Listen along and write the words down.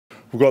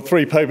We've got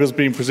 3 papers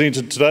being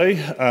presented today,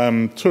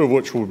 2 of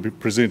which will be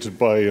presented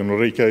by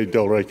Enrique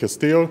del Rey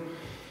Castillo.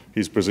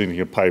 He's presenting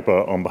a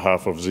paper on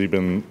behalf of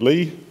Zhibin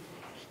Li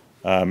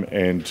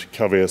and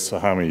Kaveh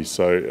Sahami.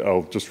 So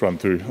I'll just run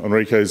through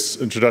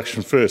Enrique's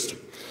introduction first.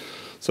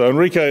 So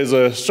Enrique is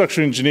a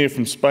structural engineer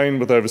from Spain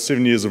with over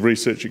 7 years of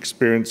research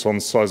experience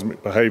on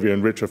seismic behaviour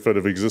and retrofit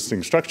of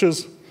existing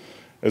structures.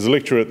 As a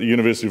lecturer at the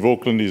University of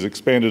Auckland, he's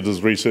expanded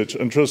his research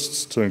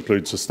interests to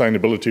include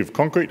sustainability of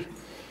concrete,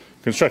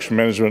 construction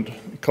management,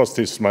 cost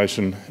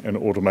estimation, and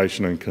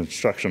automation in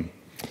construction.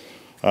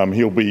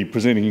 He'll be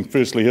presenting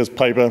firstly his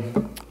paper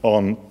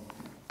on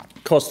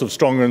cost of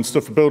stronger and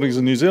stiffer buildings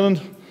in New Zealand,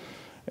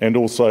 and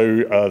also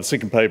the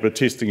second paper,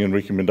 testing and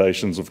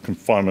recommendations of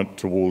confinement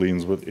to wall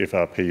ends with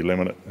FRP,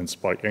 laminate, and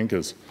spike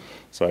anchors.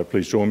 So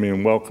please join me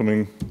in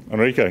welcoming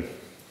Enrique.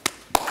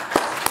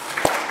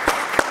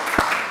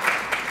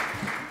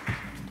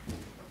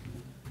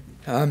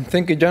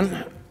 Thank you,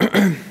 John.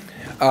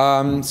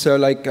 So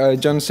like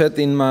John said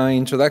in my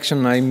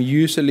introduction, I'm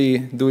usually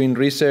doing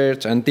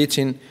research and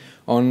teaching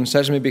on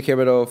seismic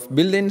behavior of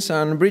buildings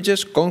and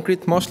bridges,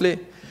 concrete mostly,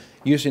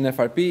 using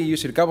FRP,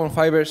 using carbon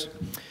fibers.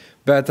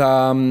 But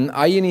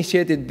I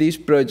initiated this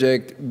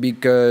project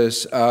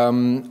because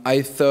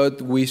I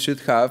thought we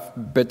should have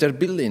better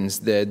buildings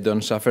that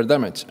don't suffer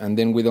damage, and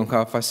then we don't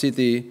have a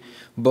city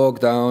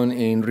bogged down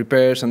in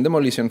repairs and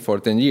demolition for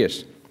 10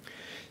 years.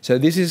 So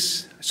this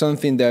is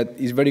something that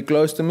is very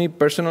close to me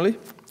personally.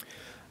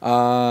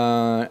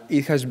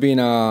 It has been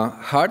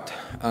hard,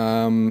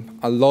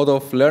 a lot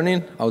of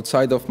learning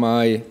outside of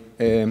my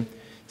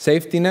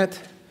safety net.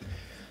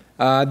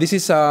 This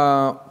is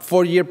a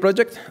 4-year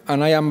project,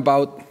 and I am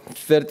about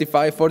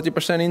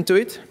 35–40% into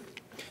it.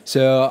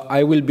 So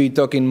I will be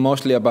talking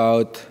mostly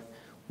about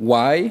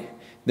why,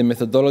 the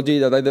methodology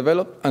that I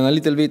developed, and a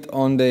little bit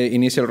on the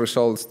initial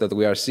results that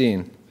we are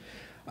seeing.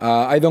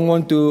 I don't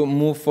want to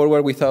move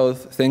forward without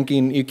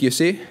thanking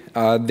EQC.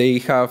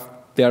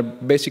 They are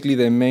basically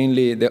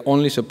the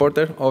only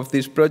supporter of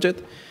this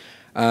project,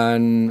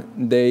 and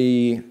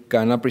they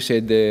can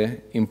appreciate the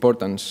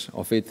importance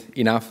of it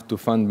enough to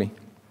fund me.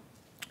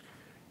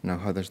 Now,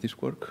 how does this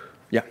work?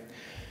 Yeah.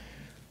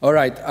 All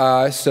right,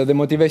 so the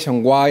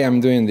motivation why I'm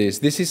doing this.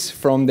 This is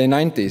from the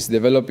 90s,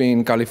 developing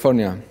in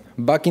California.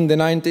 Back in the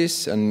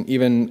 90s, and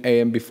even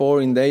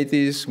before in the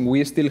 80s,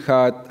 we still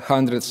had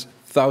hundreds,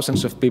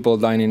 thousands of people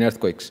dying in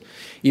earthquakes,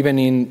 even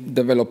in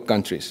developed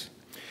countries.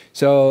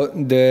 So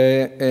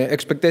the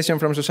expectation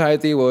from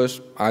society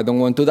was, I don't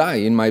want to die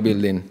in my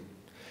building.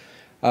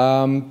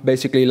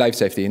 Basically life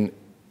safety,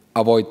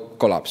 avoid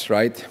collapse,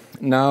 right?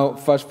 Now,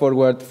 fast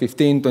forward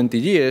 15, 20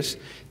 years,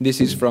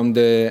 this is from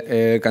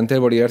the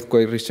Canterbury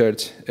Earthquake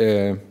Research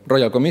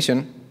Royal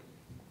Commission,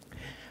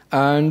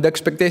 and the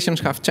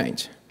expectations have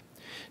changed.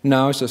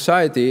 Now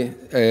society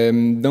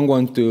don't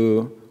want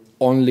to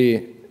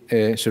only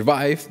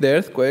survive the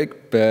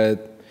earthquake,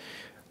 but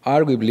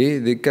arguably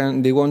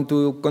they want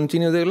to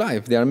continue their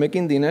life. They are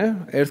making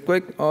dinner,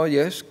 earthquake, oh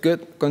yes,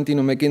 good,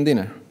 continue making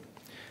dinner.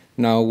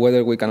 Now,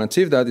 whether we can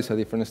achieve that is a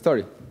different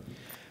story.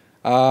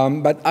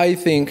 But I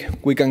think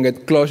we can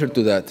get closer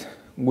to that.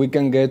 We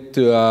can get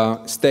to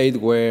a state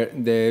where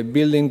the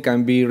building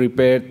can be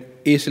repaired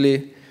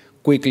easily,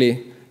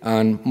 quickly,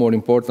 and more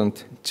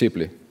important,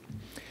 cheaply.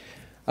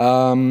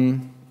 So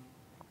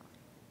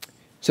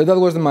that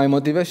was my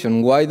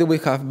motivation. Why do we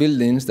have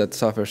buildings that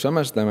suffer so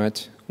much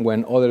damage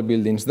when other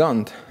buildings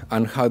don't?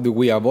 And how do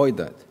we avoid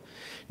that?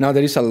 Now,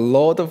 there is a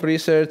lot of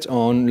research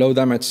on low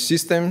damage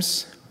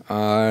systems.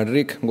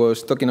 Rick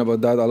was talking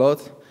about that a lot.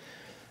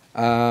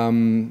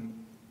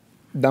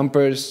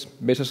 Dampers,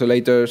 base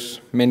isolators,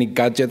 many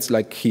gadgets,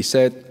 like he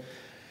said.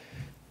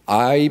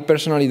 I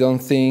personally don't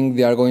think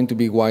they are going to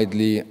be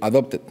widely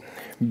adopted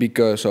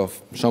because of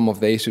some of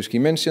the issues he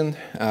mentioned.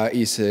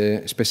 Is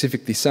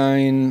specific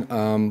design,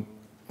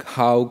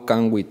 how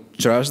can we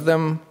trust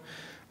them,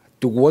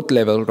 to what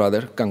level,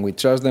 rather, can we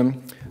trust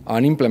them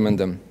and implement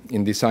them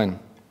in design.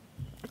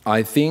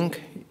 I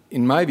think,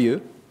 in my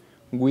view,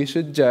 we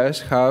should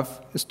just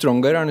have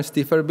stronger and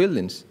stiffer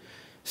buildings.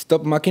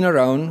 Stop mucking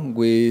around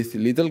with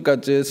little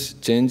gadgets,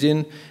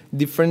 changing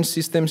different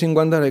systems in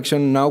one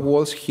direction, now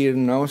walls here,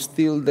 now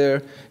steel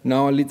there,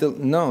 now a little.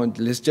 No,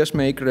 let's just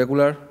make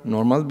regular,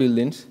 normal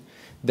buildings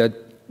that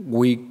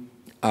we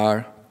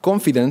are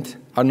confident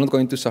are not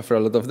going to suffer a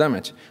lot of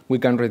damage. We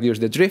can reduce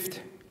the drift.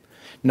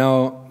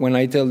 Now, when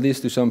I tell this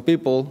to some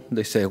people,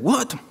 they say,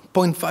 what?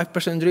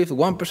 0.5% drift,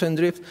 1%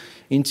 drift?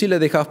 In Chile,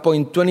 they have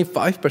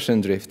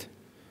 0.25% drift.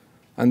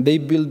 And they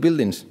build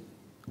buildings.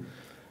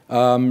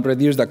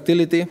 Reduce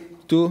ductility,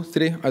 2,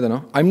 3, I don't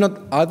know. I'm not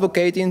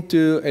advocating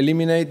to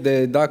eliminate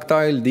the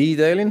ductile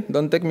detailing,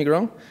 don't take me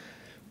wrong.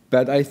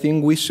 But I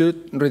think we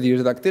should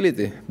reduce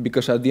ductility,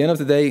 because at the end of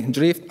the day,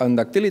 drift and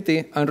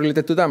ductility are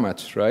related to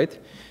damage, right?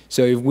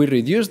 So if we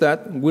reduce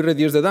that, we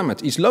reduce the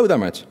damage. It's low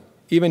damage,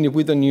 even if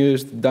we don't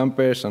use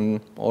dampers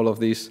and all of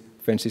these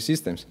fancy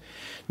systems.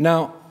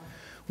 Now,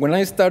 when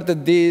I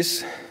started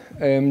this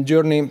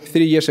journey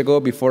 3 years ago,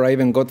 before I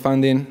even got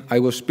funding, I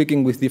was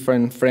speaking with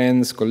different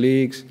friends,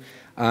 colleagues,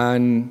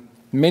 and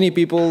Many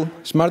people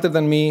smarter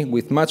than me,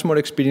 with much more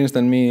experience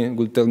than me,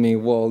 will tell me,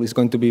 well, it's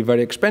going to be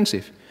very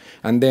expensive.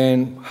 And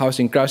then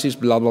housing crashes,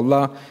 blah, blah,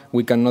 blah.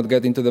 We cannot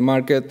get into the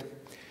market.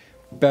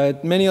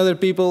 But many other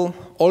people,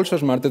 also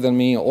smarter than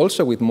me,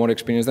 also with more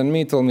experience than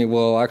me, told me,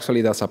 well,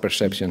 actually, that's a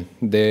perception.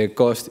 The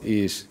cost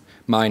is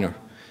minor.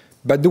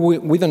 But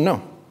we don't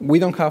know. We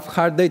don't have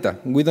hard data.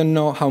 We don't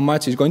know how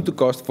much it's going to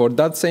cost for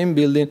that same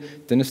building,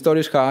 10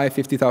 stories high,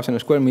 50,000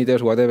 square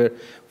meters, whatever,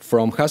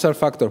 from hazard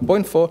factor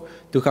 0.4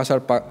 to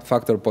hazard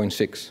factor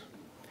 0.6.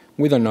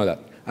 We don't know that.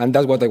 And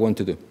that's what I want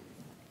to do.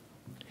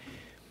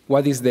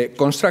 What is the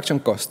construction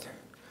cost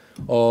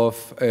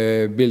of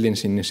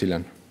buildings in New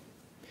Zealand?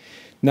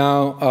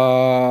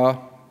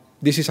 Now,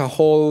 this is a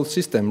whole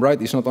system,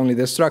 right? It's not only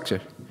the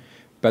structure.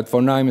 But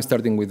for now, I'm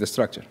starting with the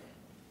structure.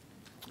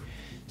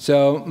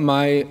 So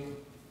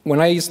when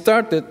I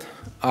started,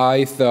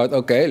 I thought,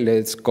 OK,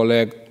 let's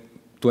collect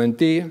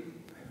 20,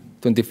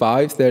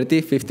 25,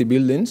 30, 50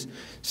 buildings,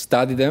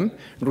 study them,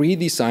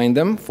 redesign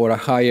them for a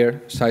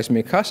higher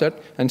seismic hazard,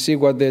 and see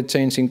what the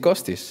change in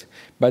cost is.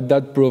 But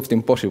that proved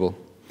impossible.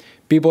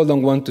 People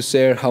don't want to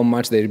share how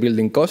much their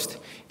building cost.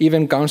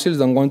 Even councils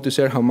don't want to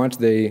share how much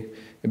the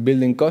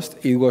building cost.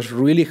 It was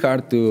really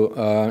hard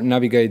to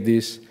navigate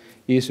these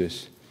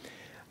issues.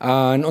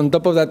 And on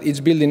top of that,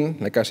 each building,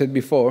 like I said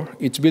before,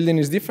 each building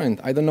is different.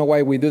 I don't know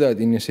why we do that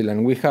in New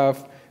Zealand. We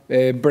have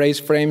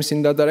brace frames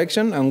in that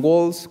direction and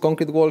walls,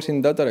 concrete walls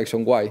in that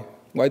direction. Why?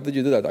 Why do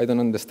you do that? I don't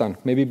understand.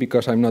 Maybe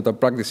because I'm not a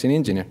practicing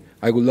engineer.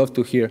 I would love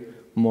to hear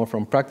more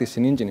from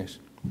practicing engineers.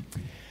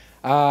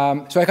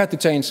 So I had to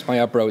change my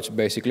approach,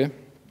 basically.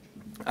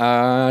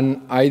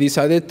 And I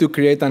decided to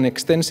create an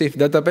extensive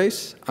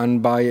database.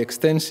 And by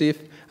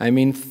extensive, I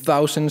mean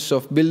thousands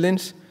of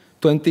buildings,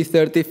 20,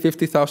 30,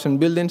 50,000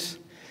 buildings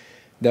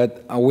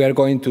that we are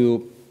going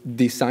to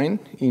design,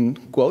 in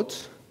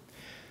quotes.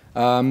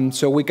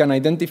 So we can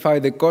identify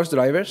the cost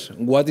drivers,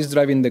 what is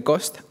driving the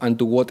cost, and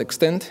to what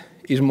extent.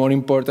 It's more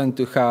important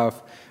to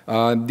have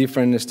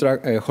different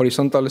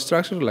horizontal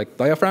structures, like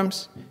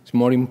diaphragms. It's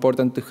more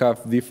important to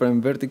have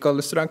different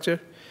vertical structure.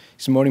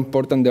 It's more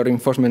important the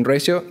reinforcement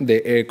ratio,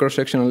 the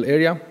cross-sectional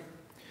area.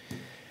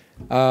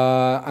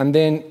 And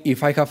then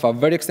if I have a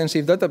very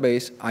extensive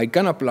database, I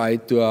can apply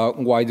it to a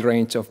wide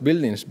range of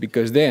buildings,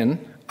 because then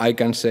I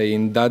can say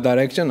in that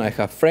direction I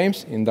have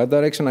frames, in that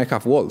direction I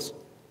have walls,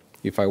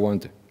 if I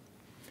want to.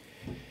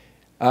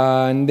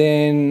 And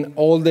then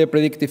all the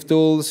predictive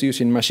tools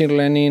using machine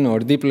learning or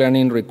deep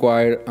learning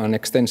require an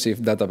extensive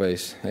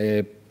database.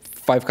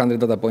 500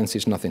 data points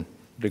is nothing,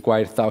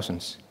 require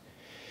thousands.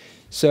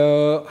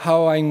 So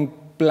how I'm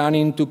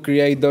planning to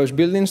create those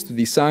buildings, to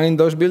design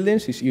those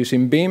buildings, is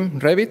using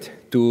BIM, Revit,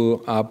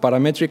 to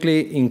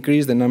parametrically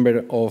increase the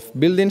number of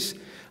buildings.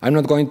 I'm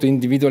not going to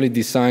individually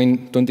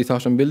design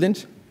 20,000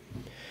 buildings.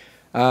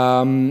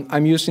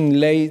 I'm using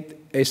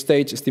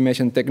late-stage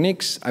estimation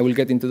techniques. I will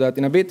get into that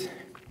in a bit.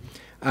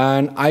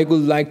 And I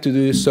would like to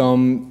do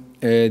some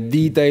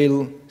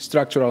detailed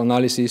structural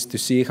analysis to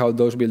see how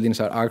those buildings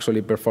are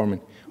actually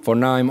performing. For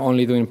now, I'm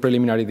only doing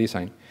preliminary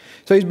design.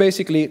 So it's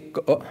basically,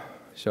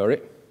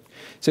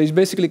 So it's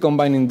basically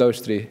combining those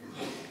three.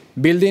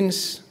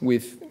 Buildings,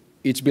 with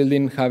each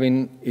building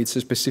having its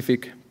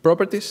specific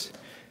properties,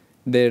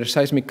 their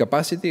seismic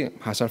capacity,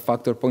 hazard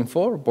factor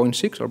 0.4,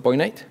 0.6, or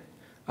 0.8,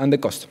 and the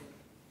cost.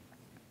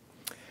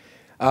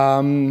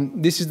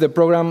 This is the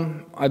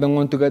program. I don't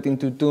want to get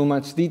into too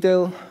much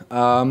detail.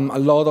 A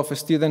lot of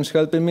students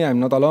helping me. I'm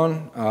not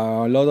alone.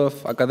 A lot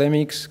of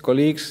academics,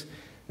 colleagues,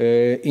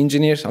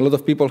 engineers, a lot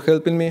of people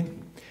helping me.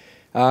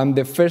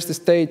 The first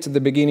stage at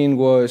the beginning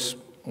was,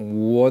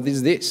 what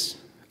is this?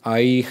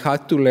 I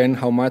had to learn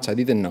how much I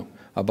didn't know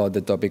about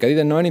the topic. I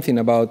didn't know anything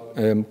about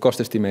cost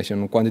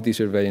estimation, quantity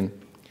surveying.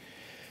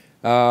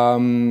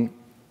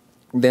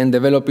 Then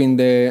developing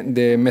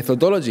the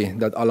methodology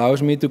that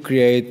allows me to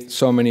create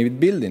so many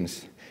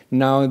buildings.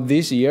 Now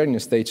this year in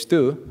stage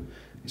 2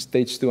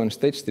 and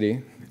stage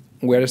 3,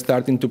 we're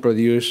starting to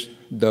produce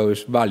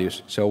those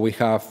values. So we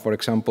have, for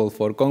example,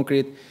 for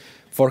concrete,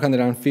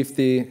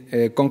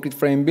 450 concrete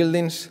frame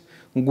buildings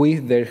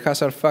with their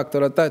hazard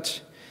factor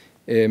attached,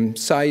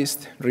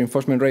 sized,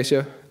 reinforcement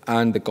ratio,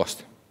 and the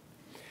cost.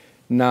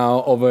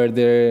 Now, over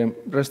the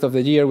rest of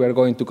the year, we are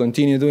going to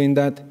continue doing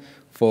that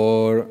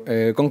for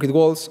concrete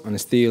walls and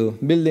steel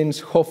buildings.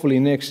 Hopefully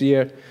next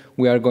year,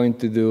 we are going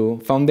to do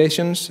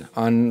foundations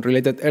and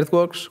related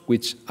earthworks,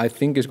 which I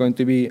think is going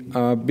to be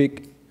a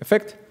big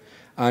effect,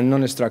 and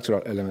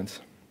non-structural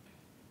elements.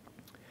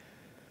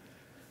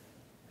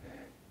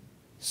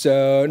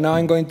 So now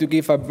I'm going to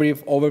give a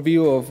brief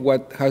overview of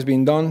what has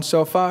been done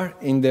so far.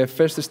 In the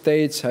first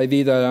stage, I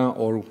did,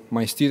 or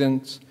my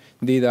students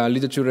did a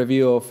literature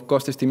review of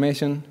cost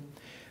estimation.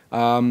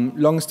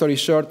 Long story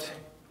short,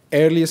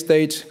 early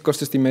stage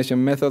cost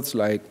estimation methods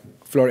like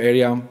floor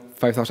area,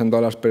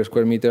 $5,000 per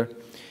square meter,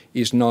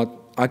 is not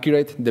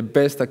accurate. The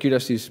best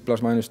accuracy is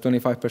plus minus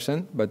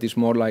 25%, but it's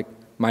more like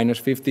minus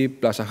 50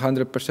 plus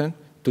 100%,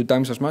 2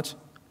 times as much.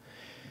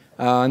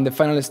 And the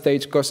final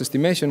stage cost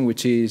estimation,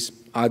 which is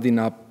adding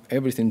up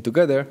everything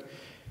together,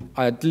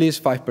 at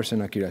least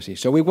 5% accuracy.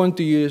 So we want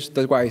to use,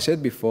 that's what I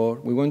said before,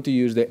 we want to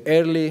use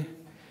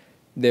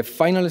the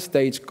final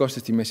stage cost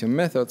estimation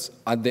methods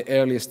at the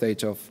early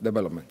stage of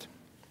development.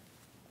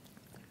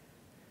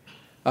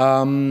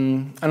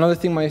 Another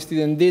thing my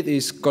student did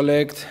is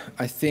collect,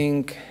 I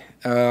think,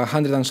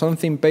 100 and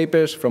something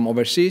papers from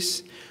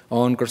overseas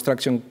on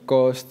construction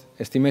cost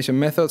estimation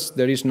methods.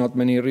 There is not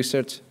many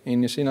research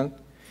in New Zealand.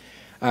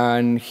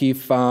 And he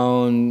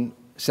found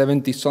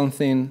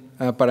 70-something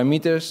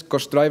parameters,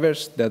 cost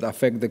drivers that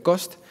affect the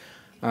cost,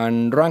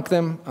 and rank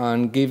them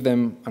and give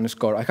them a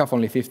score. I have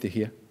only 50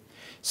 here.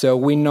 So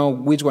we know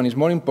which one is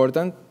more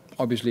important,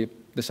 obviously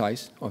the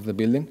size of the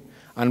building,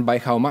 and by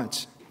how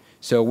much.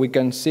 So we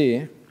can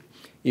see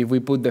if we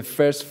put the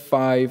first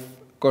 5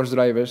 cost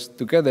drivers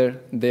together,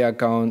 they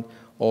account,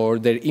 or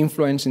their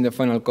influence in the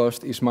final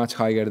cost is much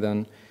higher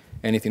than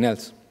anything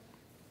else.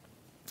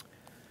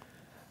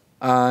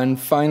 And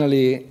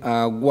finally,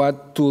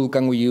 what tool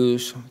can we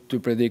use to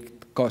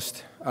predict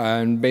cost?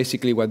 And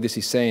basically what this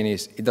is saying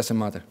is it doesn't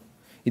matter.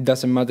 It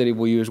doesn't matter if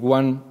we use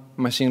one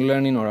machine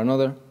learning or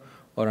another.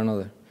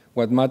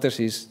 What matters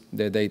is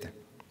the data.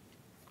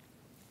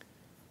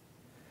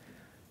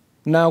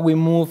 Now we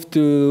move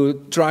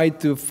to try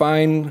to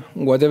find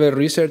whatever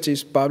research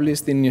is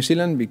published in New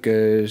Zealand,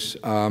 because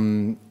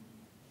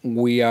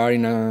we are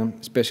in a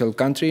special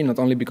country, not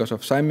only because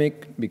of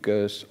seismic,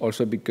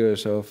 also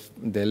because of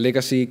the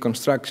legacy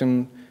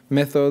construction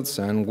methods,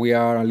 and we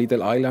are a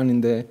little island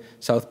in the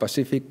South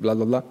Pacific, blah,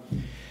 blah, blah.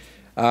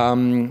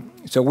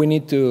 So we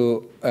need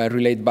to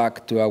relate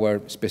back to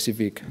our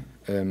specific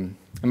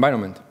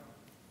environment.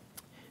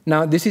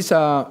 Now, this is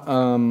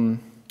a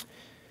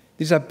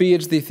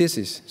PhD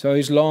thesis, so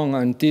it's long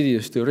and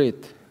tedious to read.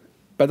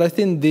 But I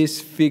think this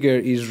figure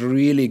is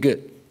really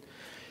good.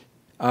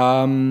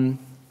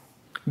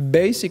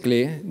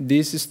 Basically,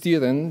 this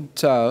student,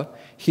 Chao,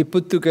 he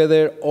put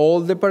together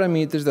all the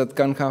parameters that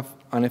can have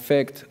an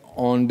effect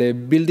on the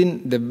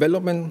building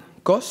development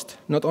cost,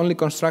 not only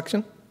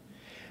construction,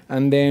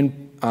 and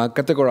then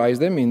categorize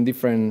them in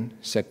different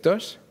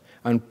sectors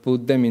and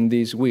put them in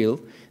this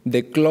wheel.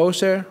 The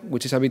closer,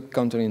 which is a bit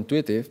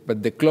counterintuitive,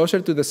 but the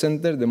closer to the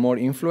center, the more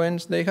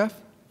influence they have.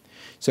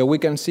 So we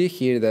can see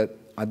here that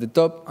at the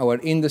top, our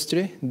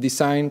industry,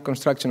 design,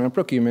 construction, and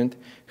procurement,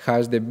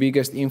 has the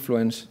biggest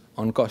influence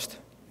on cost.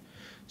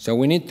 So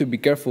we need to be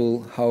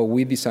careful how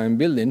we design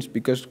buildings,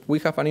 because we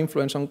have an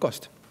influence on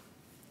cost.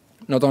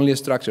 Not only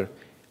structure,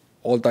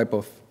 all type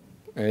of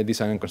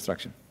design and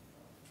construction.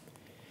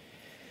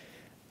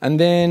 And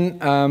then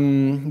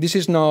this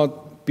is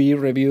not peer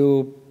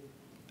review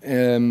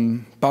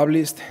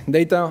published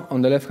data.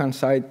 On the left-hand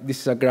side,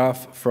 this is a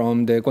graph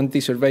from the quantity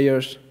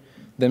surveyors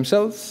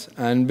themselves,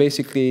 and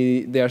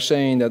basically they are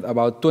saying that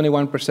about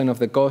 21% of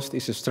the cost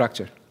is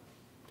structure.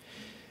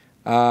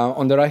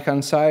 On the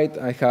right-hand side,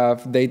 I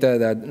have data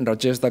that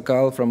Rajesh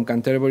Dakal from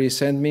Canterbury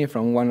sent me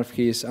from one of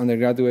his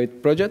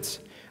undergraduate projects,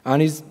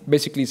 and it's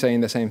basically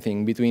saying the same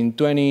thing. Between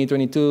 20,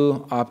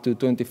 22, up to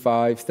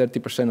 25,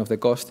 30% of the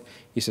cost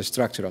is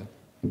structural.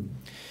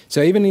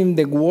 So even in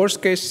the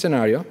worst-case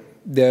scenario,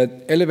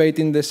 that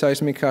elevating the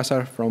seismic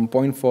hazard from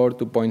 0.4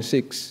 to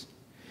 0.6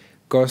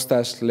 cost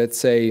us, let's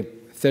say,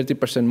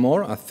 30%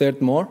 more, a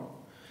third more,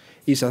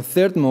 is a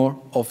third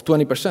more of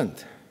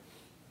 20%.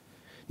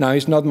 Now,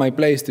 it's not my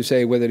place to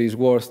say whether it's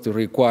worth to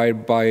require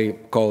by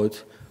code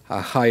a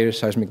higher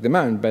seismic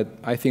demand, but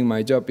I think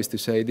my job is to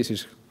say this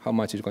is how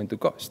much it's going to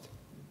cost.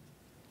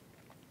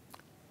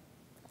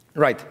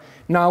 Right.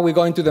 Now we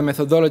go into the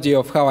methodology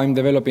of how I'm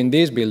developing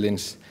these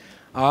buildings.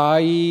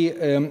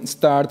 I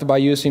start by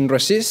using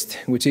Resist,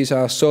 which is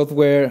a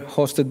software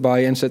hosted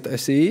by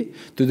NZSCE,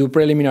 to do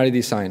preliminary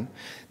design.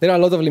 There are a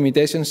lot of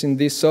limitations in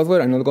this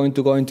software. I'm not going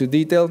to go into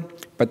detail,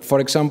 but for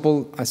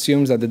example,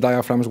 assumes that the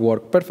diaphragms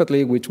work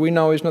perfectly, which we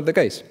know is not the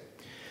case.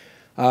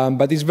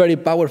 But it's very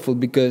powerful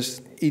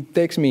because it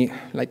takes me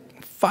like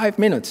 5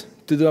 minutes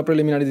to do a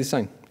preliminary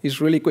design.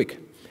 It's really quick.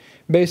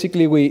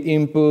 Basically, we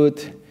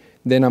input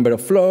the number of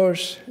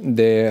floors,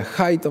 the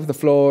height of the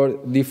floor,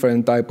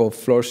 different type of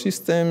floor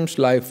systems,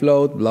 live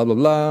float, blah, blah,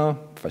 blah,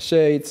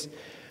 facades.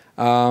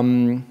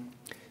 Then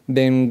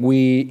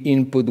we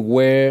input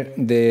where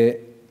the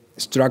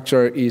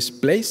structure is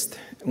placed,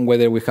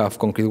 whether we have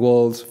concrete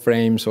walls,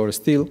 frames, or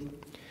steel.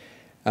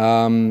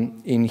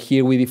 In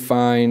here, we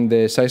define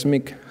the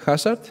seismic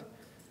hazard.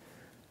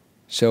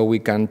 So we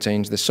can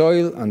change the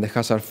soil and the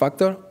hazard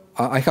factor.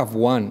 I have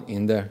 1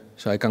 in there,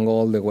 so I can go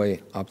all the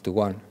way up to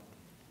 1.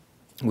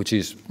 Which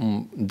is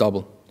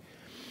double.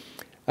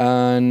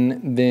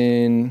 And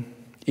then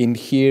in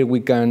here, we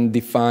can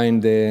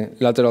define the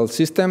lateral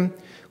system,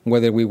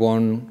 whether we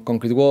want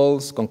concrete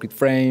walls, concrete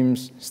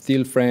frames,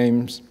 steel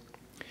frames.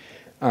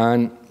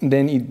 And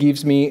then it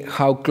gives me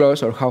how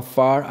close or how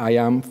far I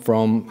am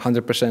from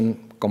 100%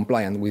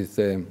 compliant with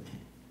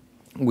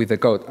the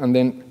code. And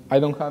then I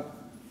don't have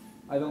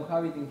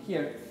it in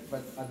here,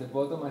 but at the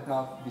bottom I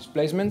have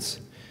displacements.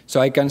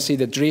 So I can see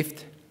the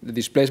drift, the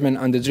displacement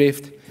and the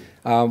drift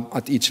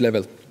at each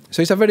level.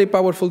 So it's a very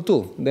powerful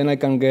tool. Then I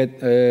can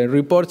get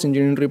reports,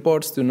 engineering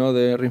reports, to know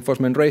the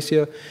reinforcement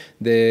ratio,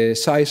 the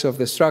size of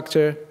the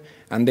structure,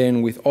 and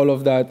then with all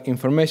of that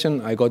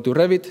information, I go to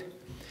Revit.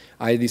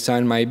 I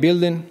design my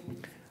building.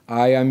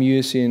 I am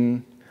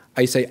using,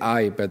 I say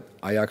I, but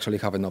I actually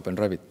haven't opened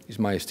Revit. It's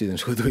my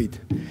students who do it.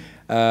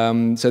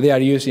 So they are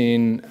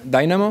using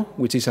Dynamo,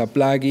 which is a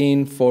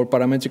plugin for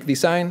parametric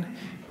design.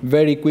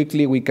 Very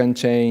quickly, we can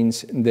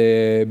change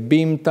the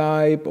beam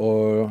type,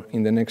 or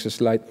in the next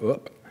slide,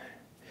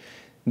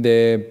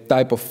 the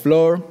type of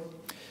floor.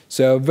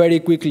 So very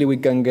quickly, we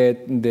can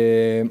get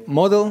the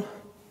model,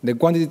 the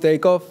quantity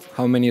takeoff,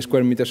 how many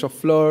square meters of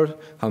floor,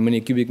 how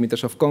many cubic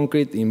meters of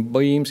concrete in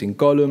beams, in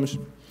columns.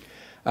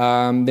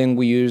 Then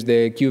we use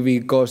the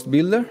QV cost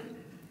builder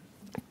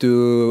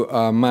to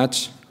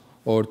match,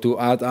 or to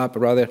add up,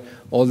 rather,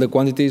 all the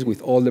quantities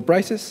with all the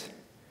prices.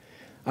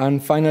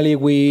 And finally,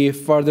 we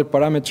further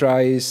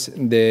parameterize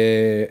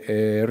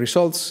the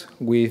results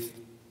with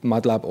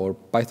MATLAB or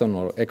Python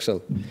or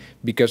Excel.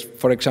 Because,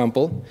 for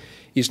example,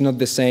 it's not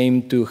the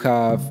same to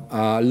have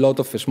a lot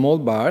of small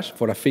bars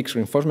for a fixed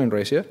reinforcement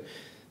ratio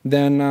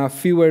than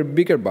fewer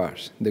bigger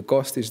bars. The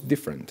cost is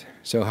different.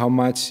 So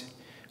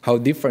how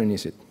different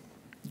is it?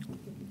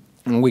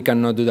 And we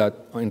cannot do that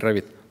in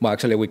Revit. Well,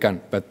 actually, we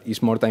can, but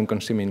it's more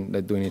time-consuming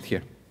than doing it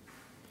here.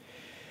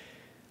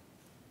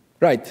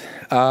 Right.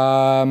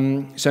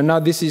 So now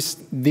this is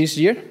this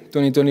year,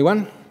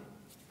 2021.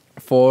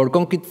 For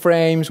concrete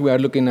frames, we are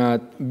looking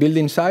at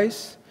building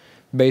size,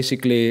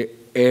 basically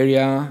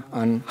area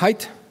and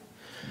height,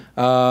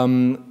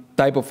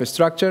 type of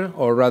structure,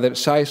 or rather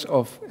size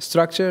of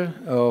structure,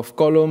 of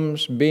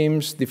columns,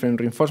 beams, different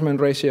reinforcement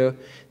ratio,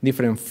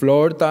 different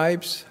floor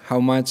types, how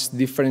much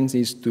difference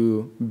is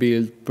to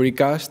build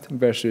precast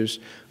versus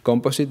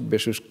composite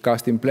versus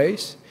cast in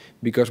place.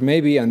 Because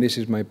maybe, and this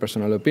is my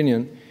personal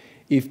opinion,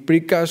 if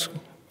precast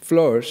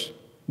floors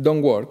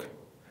don't work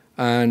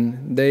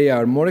and they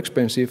are more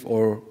expensive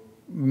or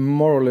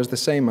more or less the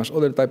same as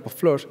other type of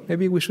floors,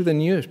 maybe we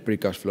shouldn't use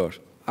precast floors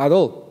at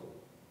all.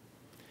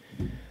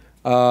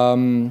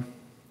 And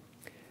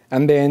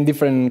then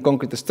different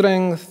concrete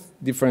strength,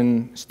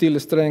 different steel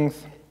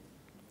strength.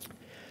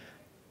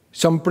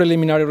 Some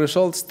preliminary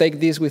results, take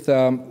this with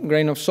a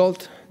grain of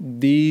salt.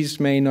 These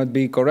may not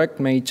be correct,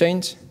 may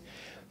change.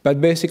 But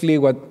basically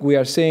what we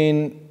are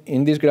seeing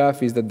in this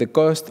graph is that the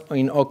cost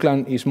in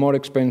Auckland is more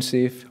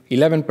expensive,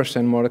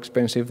 11% more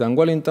expensive than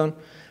Wellington,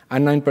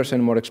 and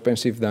 9% more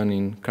expensive than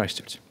in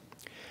Christchurch.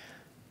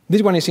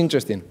 This one is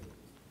interesting.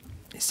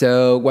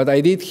 So what I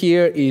did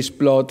here is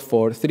plot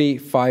for 3,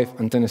 5,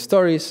 and 10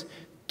 stories,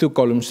 2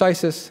 column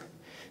sizes,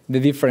 the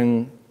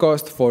different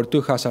cost for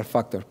 2 hazard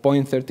factors,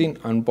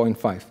 0.13 and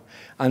 0.5.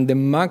 And the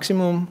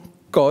maximum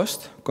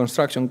cost,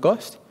 construction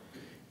cost,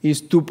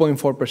 is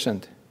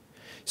 2.4%.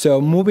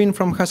 So moving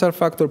from hazard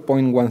factor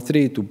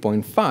 0.13 to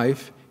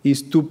 0.5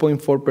 is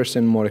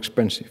 2.4% more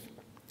expensive.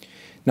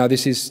 Now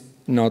this is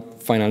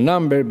not final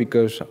number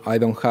because I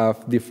don't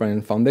have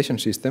different foundation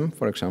system,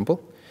 for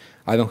example.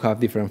 I don't have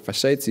different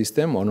facade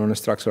system or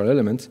non-structural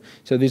elements,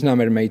 so this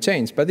number may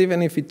change. But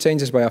even if it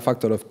changes by a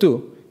factor of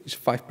 2, it's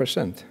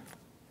 5%.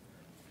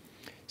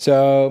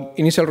 So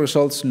initial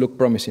results look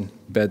promising,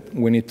 but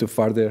we need to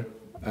further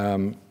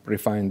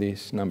refine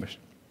these numbers.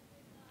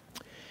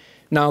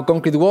 Now,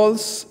 concrete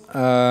walls,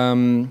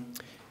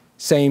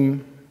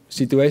 same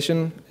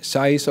situation,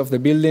 size of the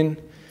building,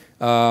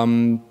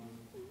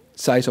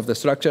 size of the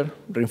structure,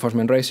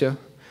 reinforcement ratio.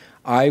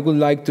 I would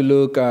like to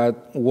look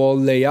at wall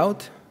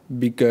layout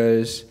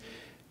because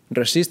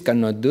Resist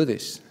cannot do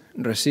this.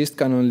 Resist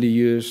can only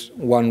use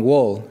one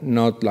wall,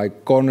 not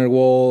like corner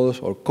walls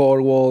or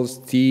core walls,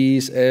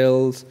 T's,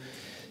 L's.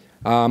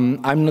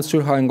 I'm not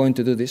sure how I'm going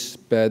to do this,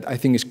 but I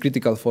think it's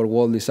critical for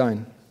wall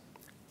design.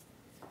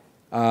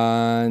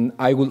 And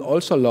I would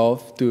also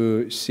love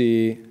to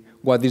see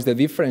what is the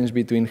difference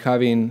between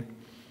having,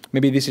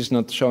 maybe this is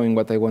not showing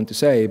what I want to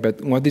say,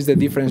 but what is the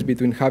difference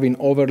between having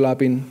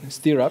overlapping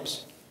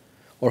stirrups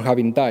or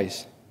having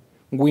ties?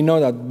 We know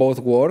that both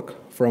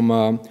work from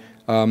a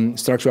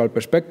structural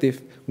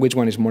perspective, which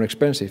one is more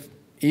expensive,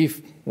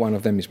 if one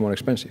of them is more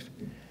expensive.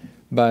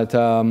 But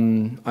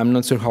I'm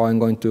not sure how I'm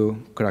going to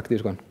crack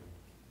this one.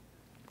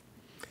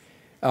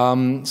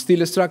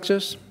 Steel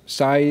structures,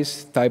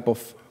 size, type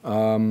of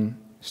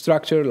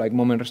structure, like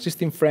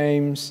moment-resisting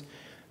frames,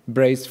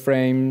 braced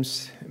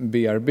frames,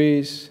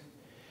 BRBs,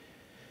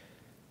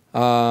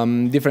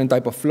 different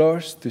type of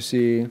floors to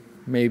see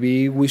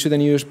maybe we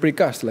shouldn't use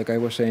precast, like I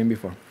was saying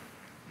before.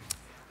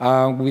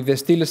 With the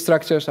steel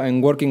structures,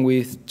 I'm working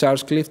with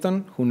Charles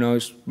Clifton, who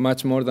knows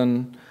much more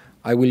than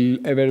I will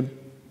ever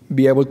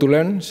be able to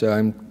learn, so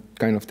I'm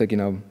kind of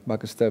taking a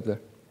back step there.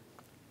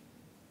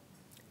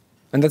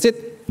 And that's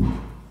it.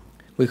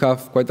 We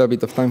have quite a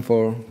bit of time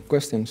for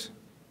questions.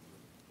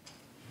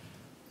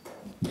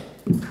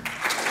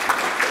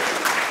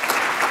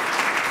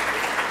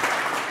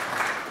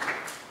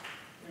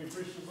 Any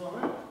questions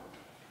on that?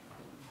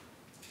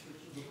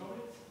 Questions or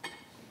comments?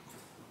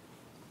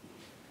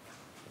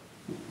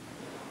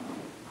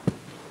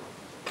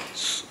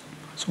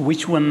 So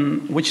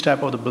which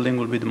type of the building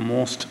will be the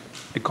most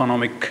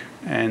economic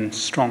and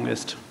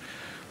strongest?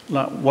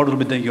 What will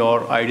be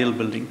your ideal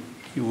building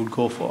you would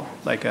go for?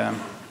 Like a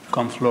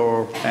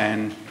floor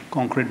and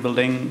concrete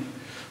building,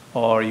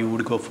 or you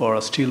would go for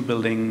a steel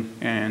building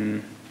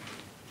and...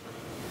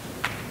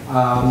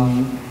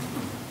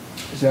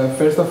 So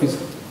first off, it's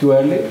too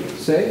early to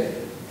say.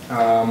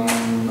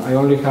 I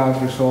only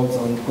have results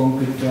on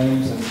concrete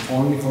frames and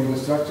only for the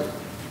structure.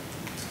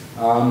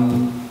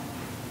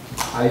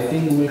 I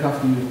think we'll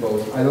have to use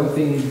both. I don't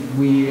think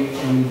we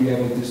will be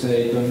able to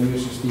say don't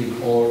use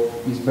steel or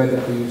it's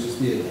better to use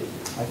steel.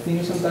 I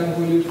think sometimes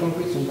we'll use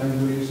concrete,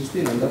 sometimes we'll use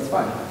steel, and that's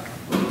fine.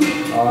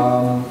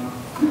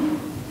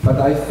 But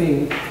I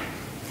think,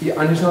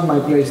 and it's not my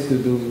place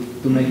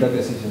to make that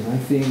decision. I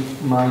think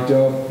my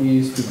job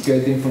is to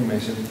get the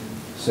information.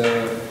 So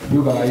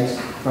you guys,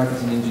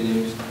 practicing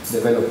engineers,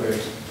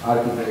 developers,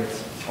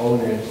 architects,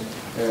 owners,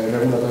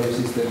 regulatory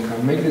system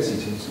can make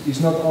decisions.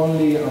 It's not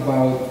only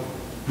about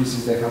this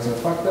is the hazard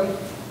factor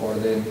or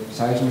the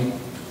seismic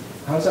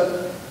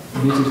hazard.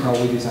 This is how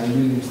we design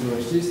buildings to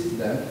resist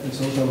that.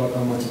 It's also about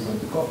how much it's going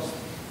to cost,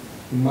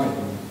 in my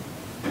opinion.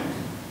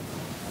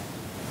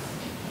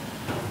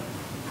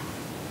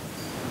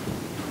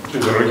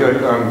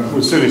 Enrique,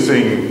 we're certainly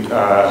seeing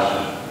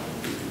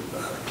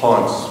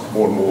clients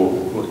more and more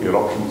looking at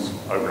options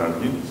over and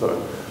again.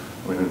 So,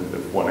 I mean,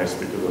 if one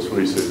aspect of this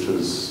research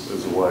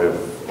is a way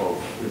of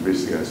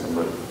investigating some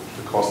of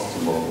the costs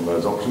involved in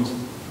those options,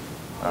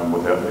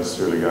 without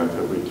necessarily going to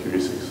a BQS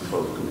exercise,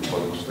 it could be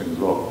quite interesting as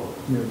well.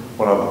 Yeah.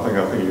 One other thing,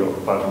 I think you've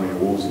got far too many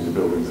walls in your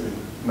buildings.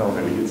 No one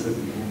ever gets it.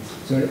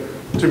 Sorry?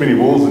 Too many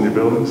walls in your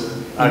buildings.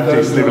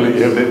 Architects never let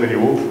you have that many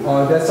walls.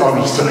 Oh, that's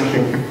I'm just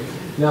joking.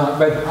 No,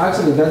 but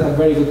actually that's a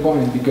very good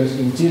point, because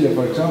in Chile,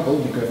 for example,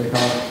 because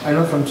I'm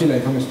not from Chile,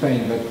 I'm from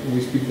Spain, but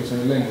we speak the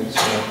same language,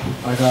 so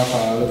I have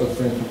a lot of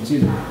friends from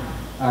Chile.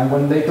 And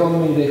when they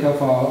told me they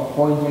have a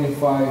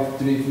 0.25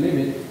 drift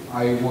limit,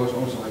 I was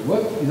also like,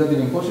 what? Is that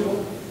even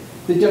possible?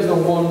 They just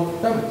don't want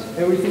damage.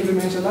 Everything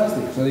remains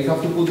elastic, so they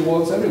have to put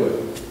walls everywhere.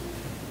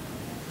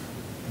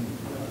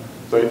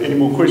 So any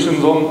more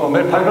questions on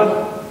that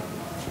paper?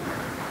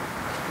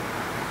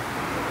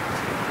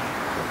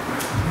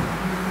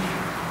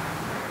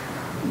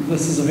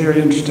 This is a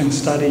very interesting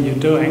study you're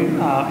doing,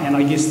 and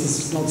I guess this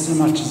is not so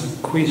much as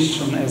a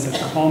question as a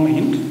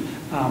comment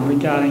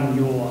regarding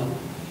your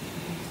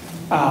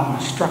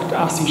struct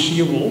RC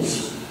shear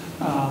walls,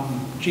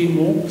 Gen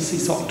wall,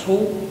 CSOC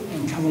tool,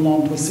 and come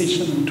along to a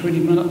session in 20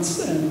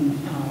 minutes in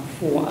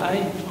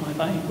 4A,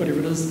 5A, whatever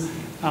it is.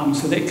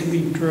 So that can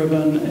be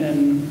driven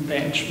in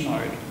batch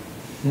mode.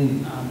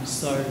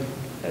 So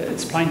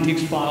it's plain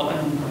text file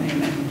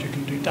and you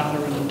can do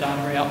data in and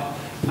data out,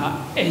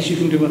 as you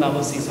can do with other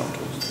CSOC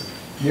tools.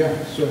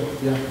 Yeah, sure.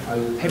 Yeah,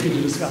 happy to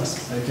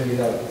discuss. I'll check it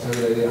out. It's a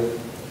good idea.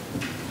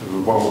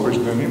 One more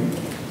question in here.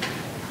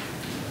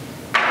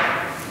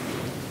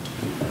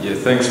 Yeah,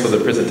 thanks for the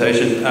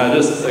presentation.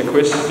 Just a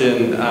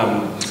question.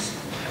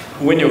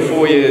 When your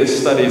 4-year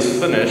study is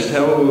finished,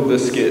 how will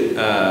this get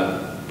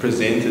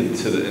presented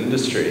to the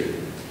industry?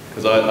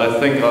 Because I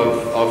think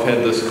I've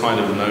had this kind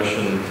of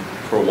notion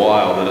for a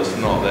while that it's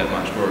not that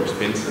much more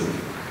expensive,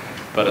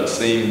 but it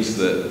seems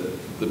that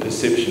the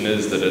perception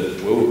is that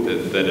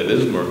it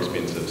is more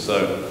expensive.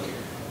 So,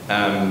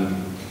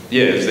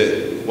 yeah,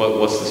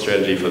 what's the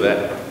strategy for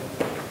that?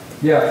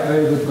 Yeah,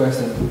 very good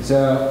question.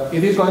 So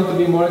it is going to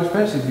be more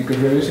expensive because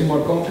we're using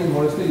more concrete,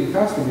 more steel. It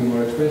has to be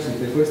more expensive.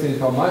 The question is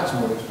how much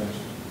more expensive.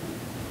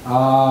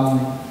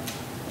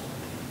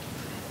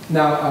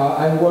 Now,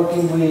 I'm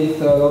working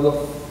with a lot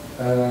of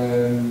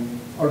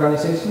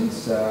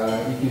organizations,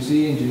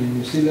 EQC, Engineering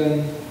New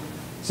Zealand.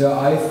 So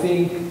I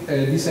think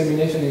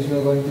dissemination is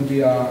not going to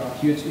be a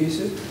huge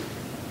issue.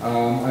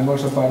 I'm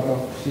also part of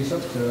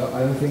CSOC, so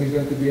I don't think it's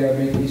going to be a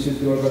big issue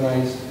to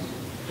organize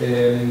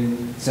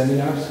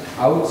seminars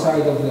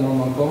outside of the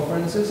normal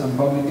conferences and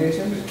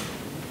publications.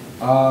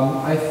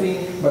 I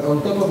think, but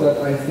on top of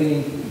that, I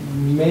think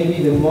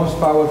maybe the most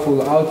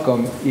powerful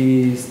outcome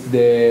is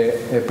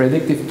the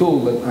predictive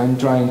tool that I'm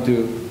trying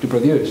to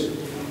produce.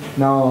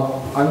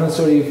 Now, I'm not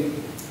sure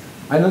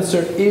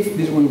if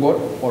this will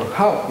work or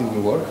how it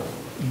will work,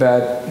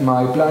 but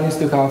my plan is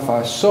to have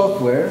a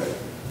software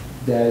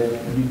that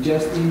you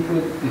just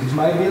input, this is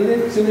my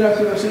building, similar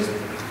to resist,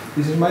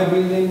 this is my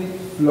building,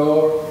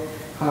 floor,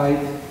 height,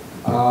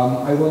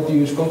 I want to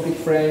use concrete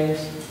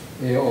frames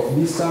of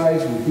this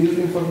size with this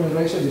reinforcement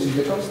ratio, this is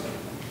the cost.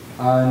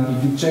 And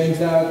if you change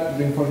that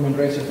reinforcement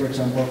ratio, for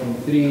example, from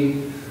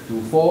 3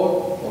 to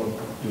 4 or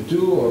to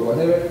 2 or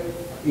whatever,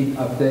 it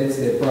updates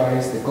the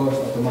price, the cost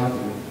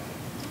automatically.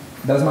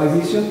 That's my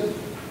vision.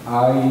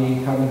 I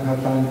haven't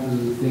had time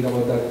to think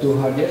about that too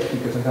hard yet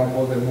because I have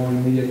all the more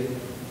immediate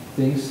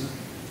things,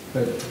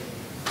 but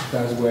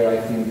that's where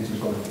I think this is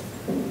going.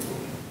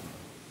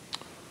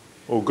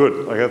 All good.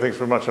 Okay, thanks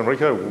very much,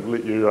 Enrique. We'll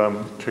let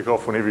you kick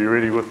off whenever you're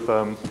ready with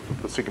the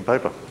second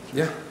paper.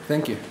 Yeah,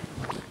 thank you.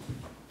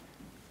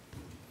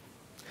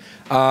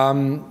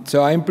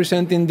 So I'm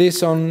presenting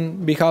this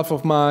on behalf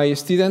of my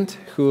student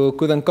who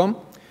couldn't come.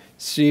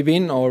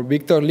 Zhibin or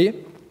Victor Li.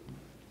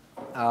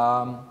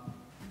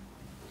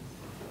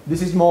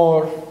 This is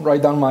more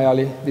right down my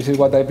alley. This is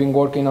what I've been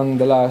working on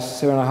the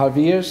last 7.5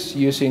 years,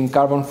 using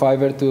carbon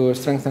fiber to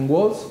strengthen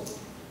walls.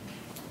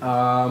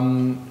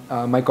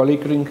 My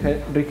colleague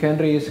Rick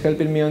Henry is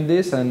helping me on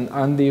this, and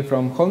Andy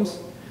from Holmes,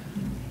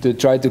 to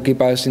try to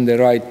keep us in the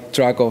right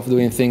track of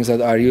doing things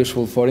that are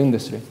useful for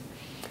industry.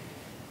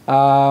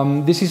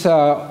 This is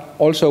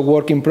also a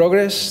work in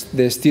progress.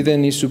 The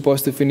student is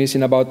supposed to finish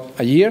in about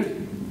a year,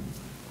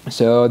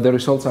 so the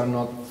results are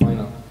not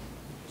final.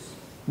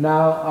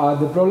 Now,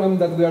 the problem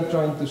that we are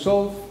trying to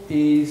solve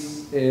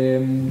is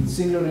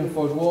single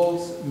reinforced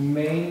walls,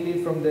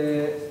 mainly from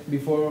the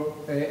before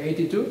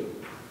 82,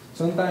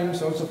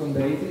 sometimes also from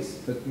the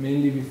 80s, but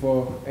mainly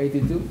before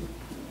 82.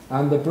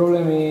 And the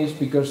problem is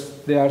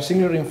because they are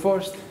single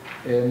reinforced,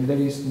 and there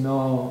is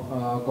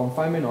no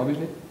confinement,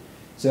 obviously.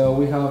 So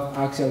we have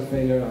axial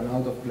failure and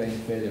out-of-plane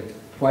failure,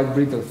 quite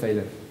brittle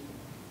failure.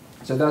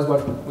 So that's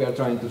what we are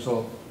trying to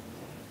solve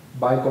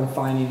by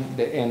confining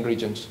the end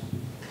regions.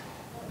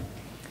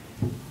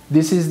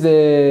 This is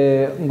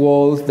the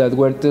walls that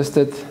were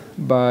tested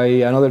by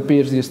another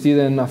PhD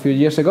student a few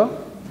years ago.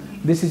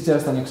 This is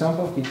just an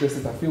example. He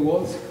tested a few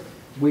walls.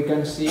 We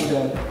can see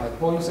that at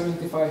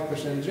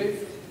 0.75%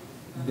 drift,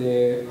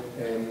 the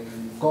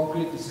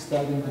concrete is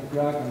starting to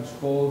crack and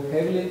fall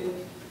heavily.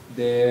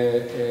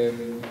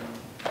 The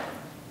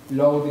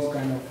load is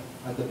kind of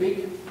at the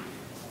peak.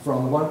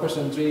 From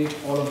 1% drift,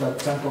 all of that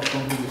chunk of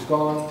concrete is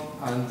gone,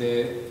 and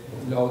the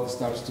load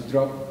starts to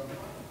drop.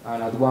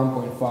 And at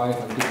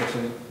 1.5 and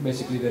 2%,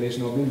 basically there is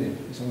no building,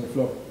 it's on the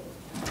floor.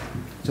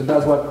 So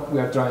that's what we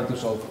are trying to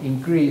solve,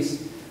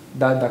 increase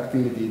that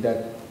ductility,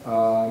 that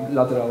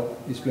lateral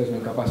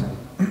displacement capacity.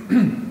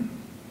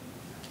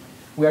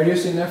 We are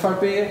using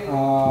FRP.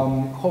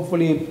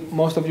 Hopefully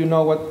most of you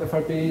know what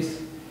FRP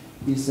is.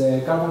 It's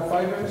carbon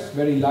fibers,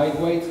 very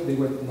lightweight, they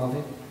weigh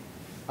nothing.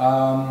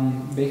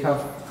 They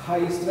have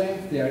high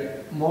strength, they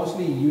are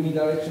mostly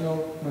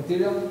unidirectional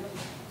material.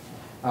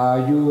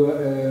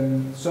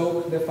 You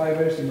soak the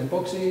fibers in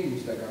epoxy,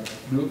 it's like a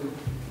glue,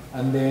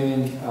 and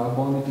then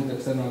bond it to the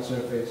external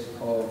surface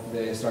of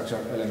the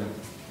structural element.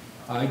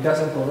 It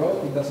doesn't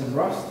corrode, it doesn't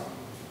rust,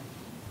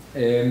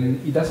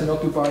 it doesn't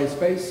occupy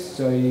space,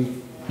 so if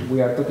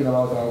we are talking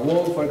about a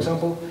wall, for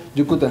example,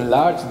 you could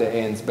enlarge the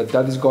ends, but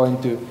that is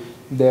going to,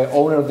 the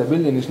owner of the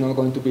building is not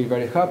going to be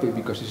very happy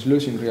because it's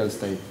losing real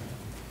estate.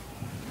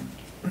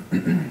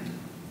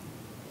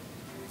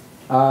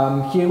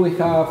 Here we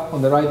have,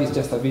 on the right is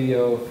just a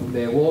video of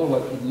the wall,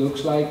 what it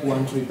looks like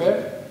once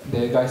repaired.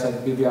 The guys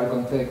at BBR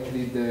Contact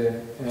did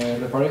the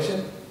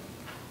reparation.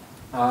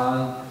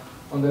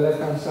 On the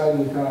left-hand side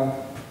we have,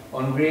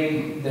 on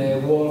green, the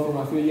wall from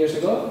a few years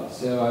ago.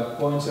 So at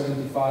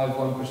 0.75,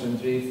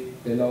 1%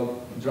 drift, the load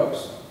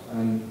drops,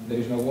 and there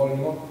is no wall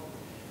anymore.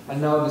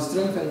 And now the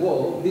strengthened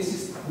wall,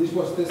 this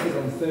was tested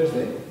on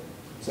Thursday,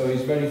 so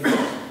it's very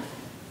fast.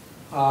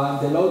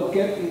 The load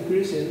kept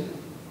increasing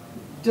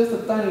just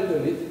a tiny little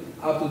bit,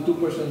 up to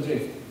 2%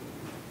 drift.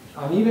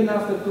 And even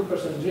after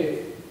 2%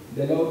 drift,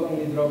 the load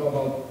only dropped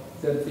about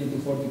 30 to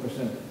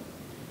 40%,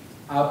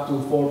 up to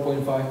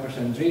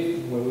 4.5%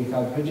 drift, where we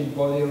have rigid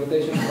body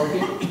rotation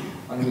working,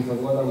 and we thought,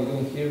 what are we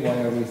doing here?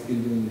 Why are we still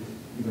doing this?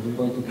 Because we're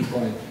going to keep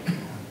going.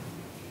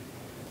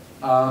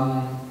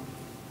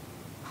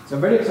 So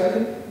very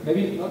exciting,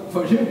 maybe not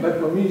for you, but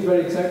for me it's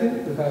very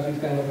exciting to have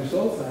these kind of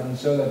results and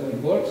show that it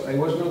works. I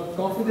was not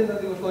confident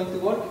that it was going to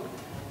work,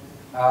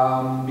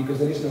 because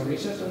there is no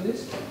research on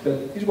this, but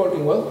it's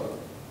working well.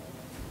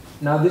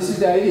 Now this is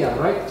the idea,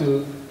 right?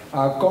 To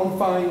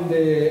confine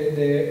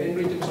the end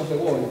regions of the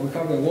wall. If we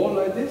have the wall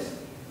like this,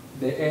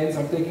 the ends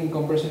are taking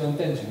compression and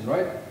tension,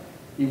 right?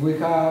 If we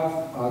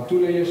have 2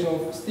 layers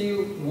of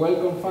steel, well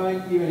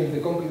confined, even if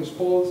the concrete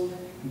falls,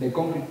 the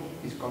concrete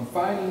is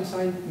confined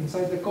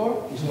inside the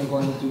core, it's not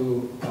going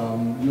to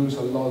lose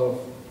a lot of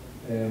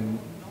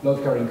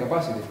load carrying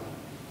capacity.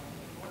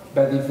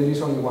 But if there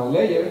is only 1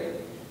 layer,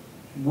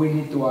 we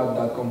need to add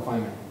that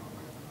confinement.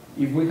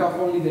 If we have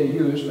only the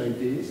use like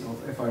this of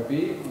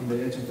FRP on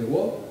the edge of the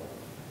wall,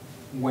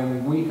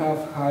 when we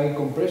have high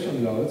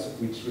compression loads,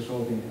 which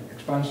result in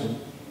expansion,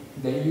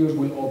 the use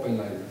will open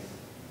like this.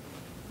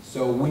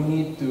 So we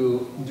need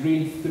to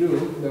drill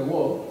through the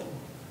wall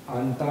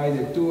and tie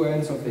the 2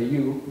 ends of the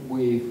U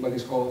with what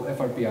is called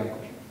FRP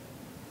anchors.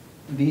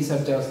 These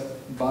are just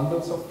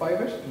bundles of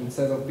fibers.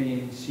 Instead of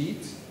being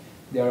sheets,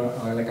 they are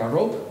like a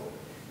rope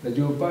that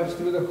you pass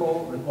through the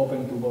hole and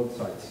open to both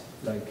sides.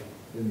 Like,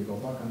 let me go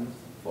back and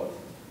forth.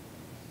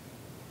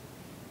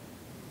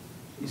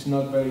 It's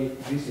not very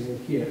visible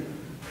here.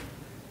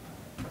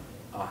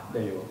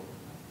 There you go.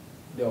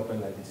 They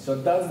open like this.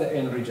 So that's the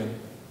end region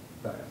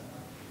there.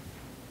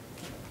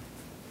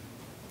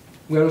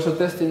 We're also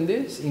testing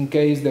this in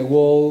case the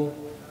wall,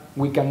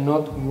 we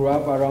cannot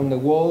wrap around the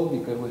wall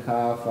because we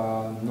have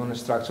a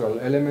non-structural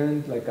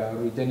element like a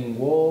retaining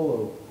wall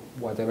or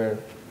whatever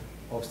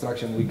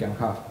obstruction we can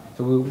have.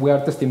 So we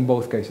are testing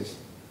both cases.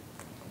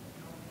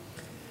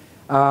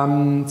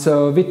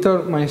 So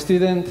Victor, my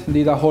student,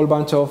 did a whole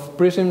bunch of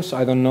prisms.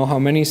 I don't know how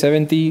many,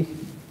 70,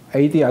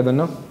 80, I don't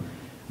know.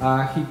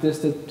 He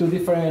tested two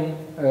different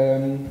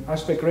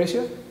aspect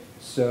ratios.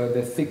 So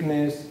the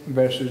thickness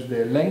versus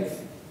the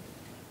length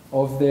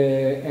of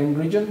the end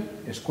region,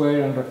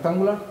 square and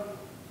rectangular.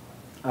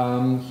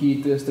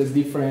 He tested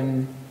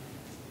different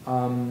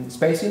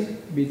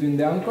spacing between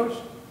the anchors,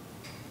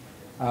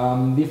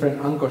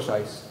 different anchor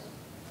size.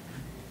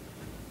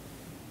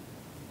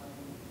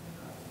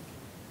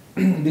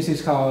 This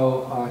is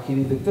how he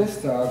did the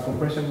test,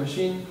 compression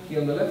machine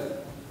here on the left,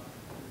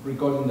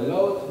 recording the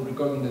load,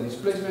 recording the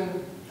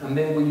displacement, and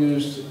then we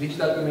use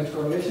digital image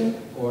correlation,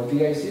 or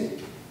DIC,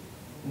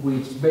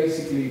 which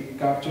basically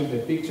captures the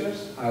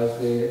pictures as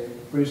the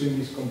prism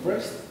is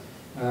compressed.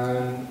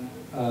 And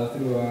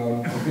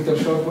through computer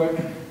software,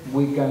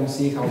 we can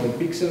see how the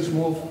pixels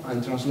move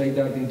and translate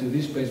that into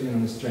displacement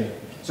and strain.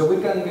 So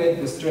we can get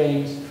the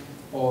strains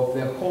of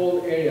the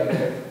whole area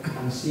there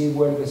and see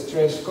where the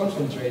stress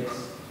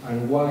concentrates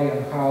and why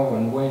and how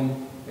and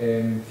when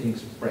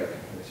things break,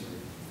 basically.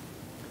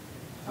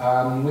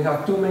 We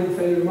have two main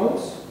failure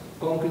modes: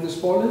 concrete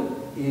spalling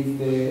if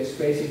the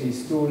spacing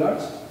is too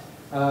large,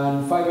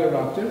 and fiber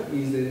rupture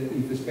is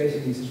if the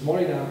spacing is small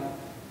enough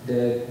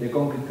that the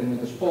concrete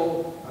cannot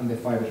spall and the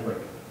fibers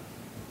break.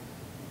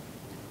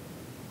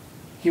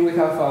 Here we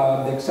have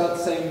the exact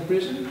same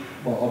prism,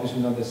 well,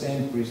 obviously not the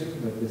same prism,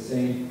 but the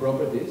same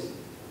properties.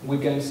 We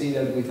can see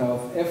that we have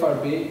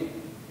FRP,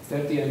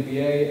 30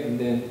 MPa, and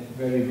then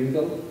very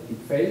brittle, it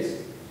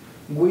fails.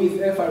 With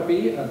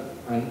FRP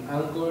and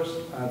anchors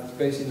at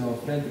spacing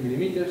of 90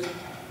 millimeters,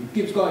 it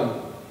keeps going.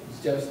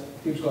 It just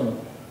keeps going.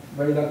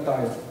 Very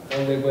ductile,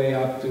 all the way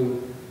up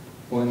to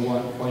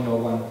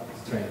 0.01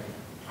 strain.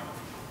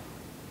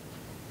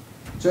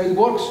 So it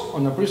works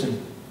on a prism.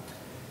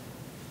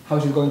 How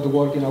is it going to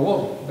work in a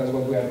wall? That's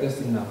what we are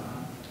testing now.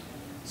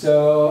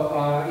 So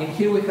in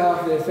here we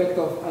have the effect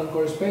of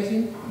anchor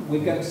spacing.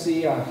 We can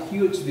see a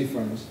huge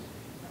difference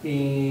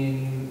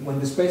in when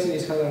the spacing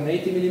is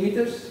 180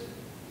 millimeters.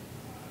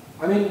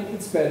 I mean,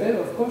 it's better,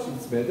 of course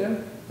it's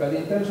better, but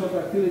in terms of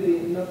activity,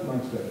 not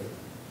much better.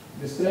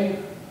 The strain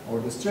or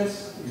the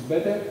stress is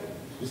better,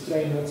 the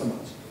strain not so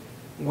much.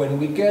 When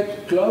we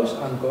get close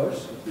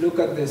anchors, look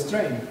at the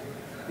strain.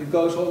 It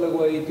goes all the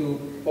way to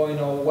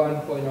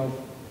 0.01,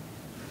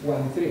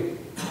 0.013.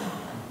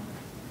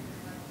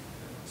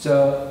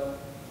 So,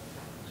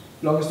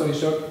 long story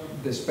short,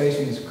 the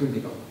spacing is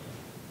critical.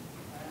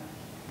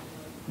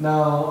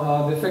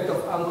 Now, the effect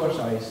of anchor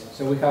size.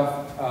 So we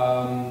have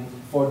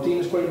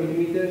 14 square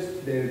millimeters,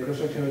 the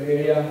cross-sectional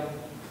area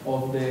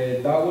of the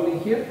dowel in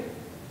here,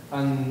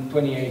 and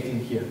 28 in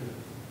here.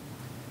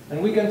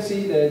 And we can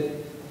see that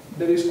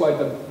there is quite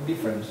a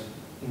difference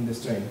in the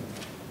strain.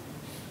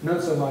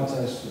 Not so much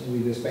as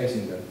with the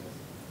spacing there.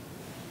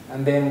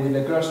 And then with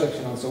the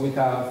cross-sectional, so we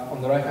have,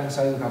 on the right-hand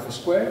side, we have a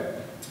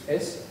square,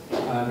 S,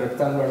 and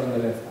rectangular on the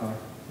left, R.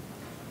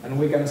 And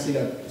we can see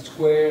that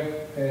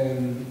square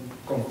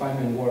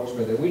confinement works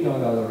better. We know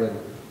that already.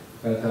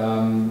 But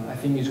I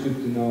think it's good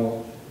to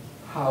know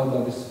how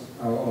that is,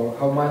 or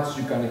how much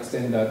you can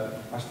extend that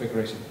aspect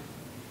ratio.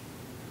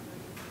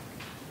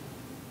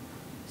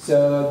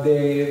 So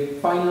the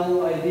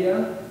final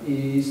idea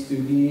is to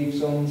give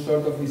some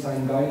sort of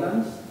design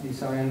guidelines,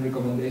 design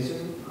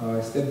recommendation,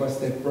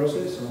 step-by-step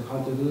process on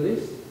how to do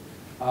this.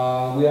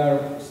 We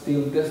are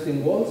still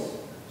testing walls,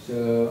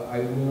 so I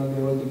will not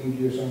be able to give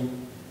you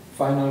some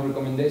final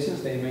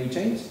recommendations. They may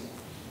change.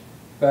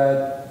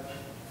 But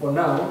for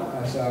now,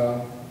 as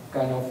a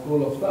kind of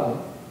rule of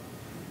thumb,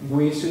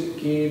 we should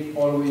keep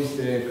always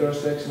the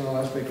cross-sectional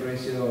aspect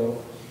ratio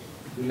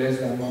less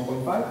than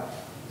 1.5.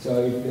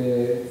 So if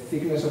the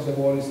thickness of the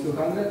wall is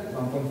 200,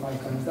 1.5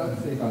 times that,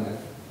 300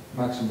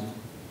 maximum.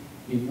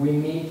 If we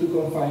need to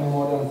confine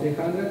more than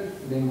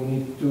 300, then we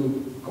need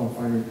 2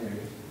 confinement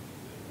areas.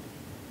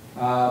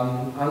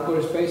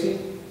 Anchor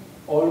spacing,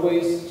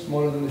 always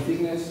smaller than the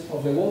thickness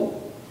of the wall.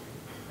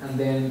 And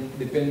then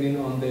depending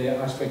on the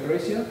aspect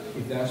ratio,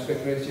 if the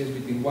aspect ratio is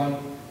between 1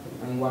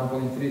 and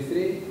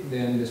 1.33,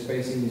 then the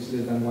spacing is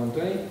less than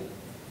 120.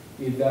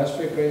 If the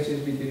aspect ratio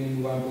is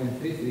between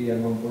 1.33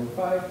 and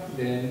 1.5,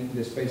 then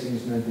the spacing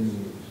is 90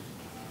 millimeters.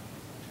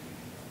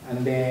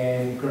 And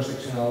then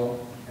cross-sectional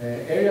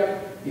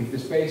area, if the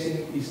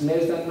spacing is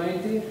less than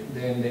 90,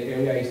 then the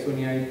area is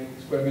 28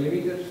 square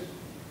millimeters.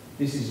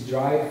 This is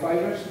dry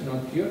fibers,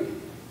 not cured.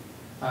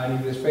 And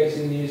if the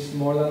spacing is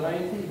more than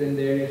 90, then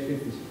the area is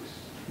 56.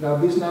 Now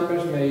these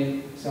numbers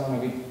may sound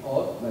a bit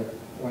odd, like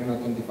why not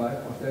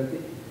 25 or 30?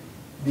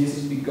 This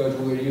is because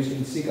we're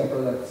using Sika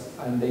products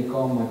and they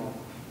come at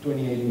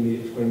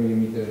 28 square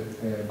millimeter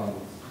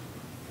bundles.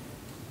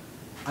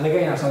 And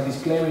again, as a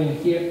disclaimer in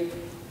here,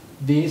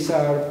 these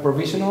are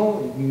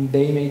provisional.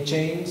 They may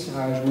change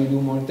as we do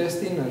more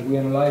testing, as we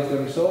analyze the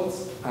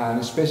results, and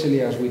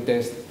especially as we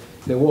test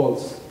the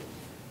walls.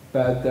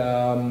 But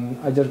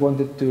I just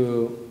wanted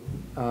to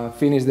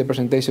finish the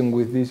presentation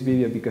with this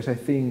video because I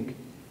think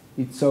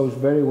it shows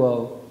very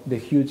well the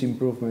huge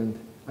improvement.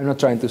 I'm not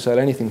trying to sell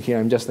anything here,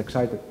 I'm just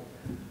excited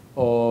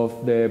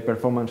of the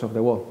performance of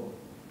the wall.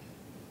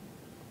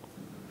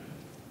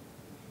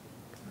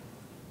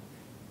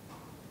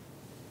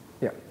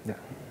 Yeah.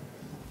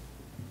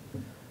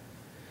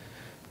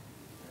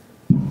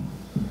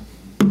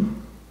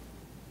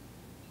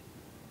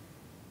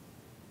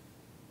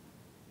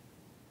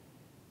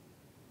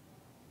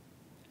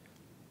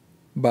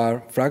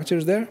 Bar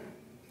fractures there.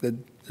 The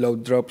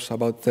load drops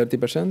about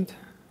 30%.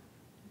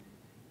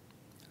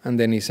 And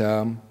then it's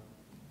a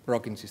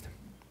rocking system.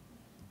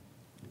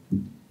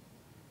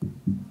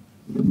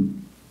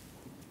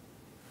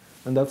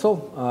 And that's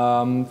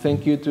all.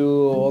 Thank you to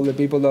all the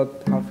people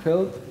that have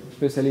helped,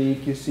 especially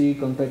QC,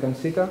 Contec, and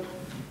Sika,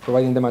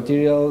 providing the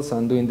materials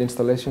and doing the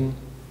installation.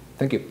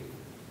 Thank you.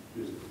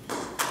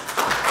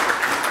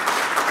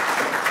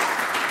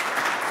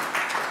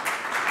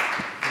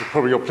 We've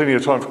probably got plenty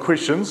of time for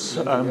questions.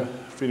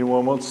 If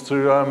anyone wants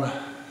to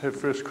have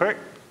first crack.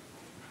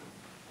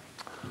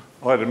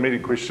 I had an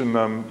immediate question.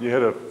 You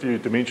had a few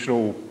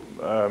dimensional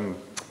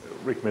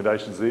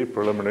recommendations there,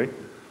 preliminary.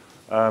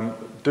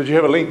 Did you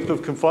have a length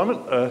of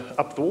confinement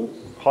up the wall,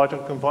 height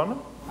of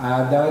confinement?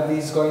 That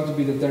is going to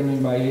be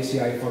determined by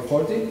ACI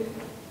 440.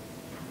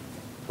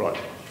 Right.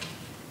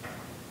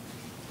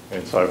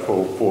 And so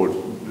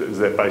is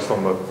that based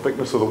on the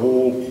thickness of the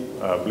wall,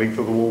 length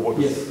of the wall? What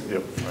yes. Is,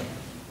 yep. Right.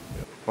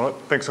 All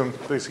right. Thanks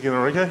again,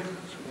 Enrique.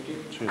 Thank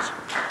you. Cheers.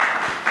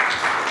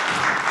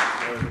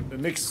 The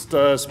next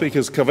speaker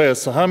is Kaveh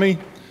Sahami.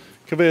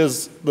 Kaveh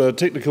is the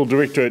Technical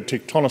Director at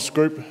Tectonis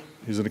Group.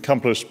 He's an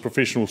accomplished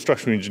professional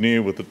structural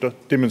engineer with a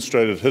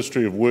demonstrated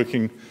history of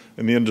working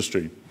in the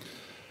industry.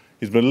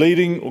 He's been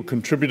leading or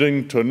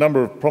contributing to a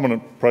number of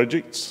prominent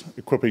projects,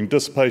 equipping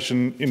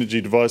dissipation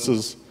energy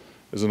devices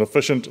as an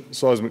efficient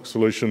seismic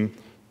solution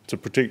to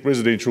protect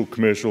residential,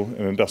 commercial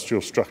and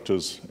industrial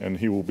structures. And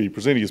he will be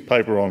presenting his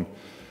paper on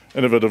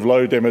innovative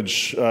low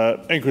damage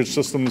anchorage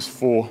systems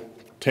for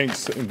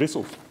tanks and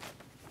vessels.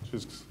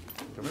 Cheers.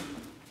 Come in.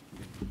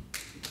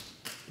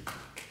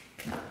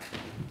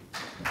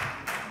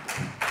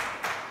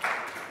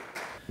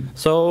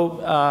 So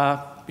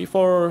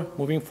before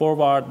moving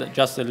forward,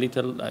 just to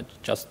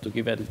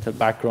give a little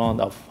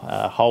background of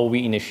how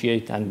we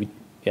initiate and we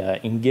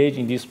engage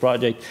in this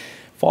project.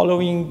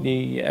 Following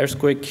the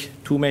earthquake,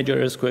 two major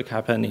earthquakes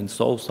happened in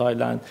South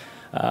Island,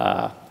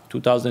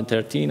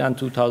 2013 and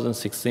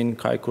 2016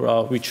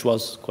 Kaikoura, which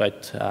was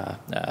quite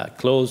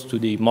close to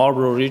the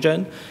Marlborough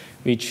region,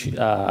 which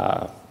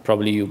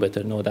probably you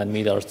better know than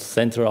me, are the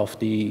center of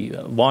the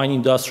wine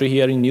industry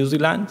here in New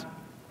Zealand.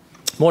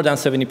 More than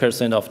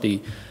 70% of the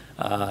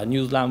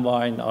New Zealand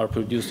wine are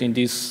produced in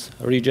this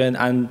region,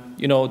 and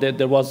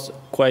there was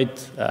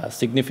quite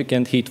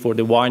significant hit for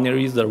the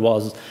wineries. There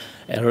was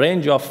a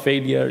range of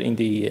failure in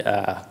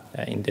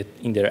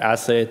their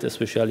assets,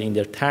 especially in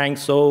their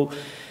tanks. So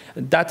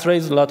that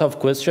raised a lot of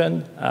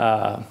questions.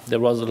 There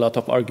was a lot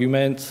of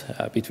argument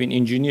between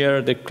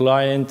engineer, the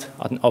client,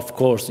 and of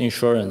course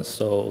insurance.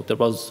 So there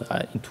was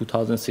in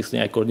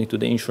 2016, according to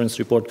the insurance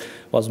report,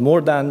 was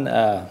more than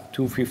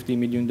 $250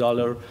 million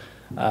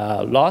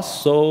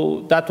loss.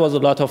 So that was a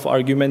lot of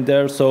argument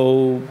there.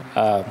 So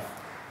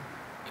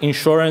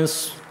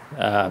insurance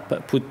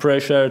put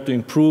pressure to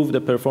improve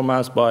the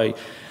performance by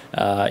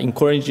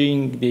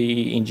encouraging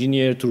the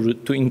engineer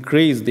to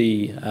increase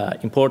the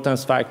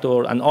importance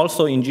factor, and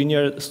also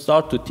engineers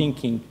start to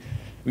thinking,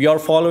 we are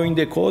following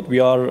the code, we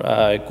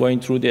are going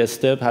through the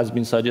step has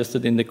been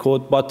suggested in the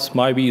code, but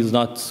maybe it's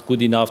not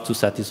good enough to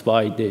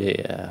satisfy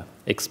the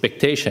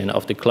expectation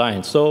of the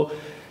client. So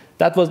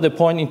that was the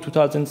point in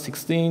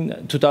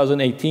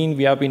 2018.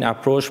 We have been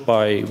approached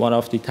by one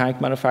of the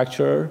tank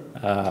manufacturers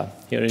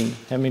here in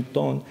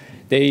Hamilton.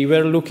 They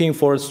were looking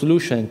for a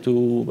solution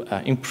to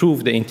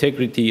improve the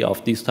integrity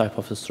of this type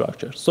of a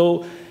structure.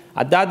 So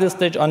at that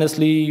stage,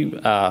 honestly,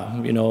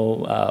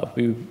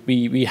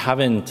 we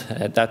haven't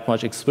had that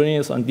much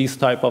experience on this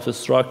type of a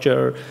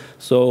structure.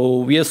 So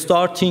we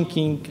start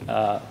thinking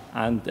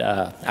and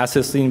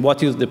assessing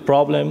what is the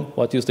problem,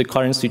 what is the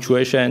current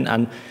situation,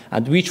 and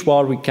which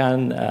part we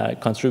can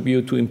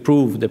contribute to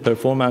improve the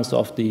performance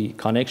of the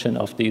connection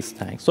of these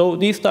tanks. So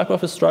this type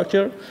of a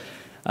structure,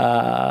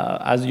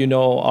 as you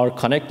know, are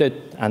connected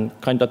and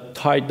kind of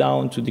tied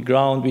down to the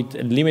ground with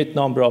a limited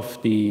number of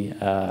the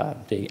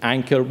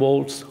anchor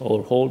bolts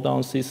or hold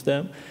down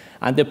system.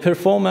 And the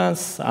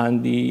performance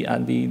and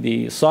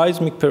the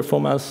seismic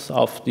performance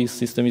of this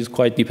system is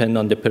quite dependent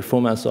on the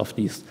performance of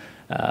this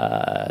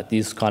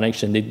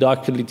connection. The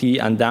ductility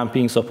and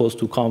damping supposed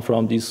to come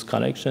from this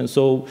connection.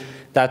 So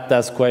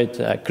that's quite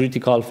a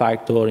critical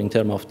factor in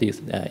terms of this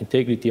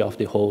integrity of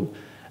the whole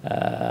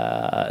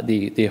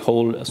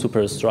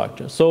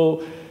superstructure.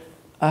 So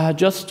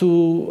just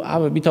to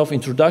have a bit of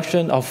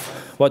introduction of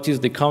what is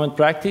the common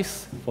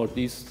practice for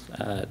this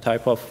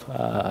type of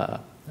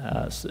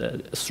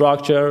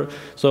structure.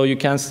 So you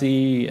can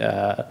see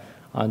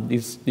on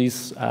this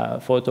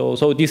photo.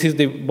 So this is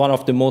one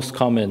of the most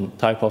common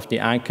type of the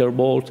anchor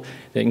bolt.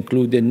 They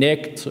include the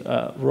necked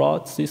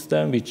rod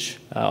system, which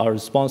are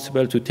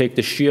responsible to take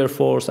the shear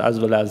force as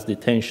well as the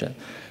tension.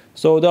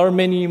 So there are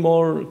many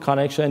more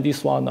connections.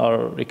 This one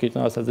are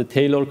recognized as a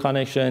Taylor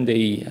connection.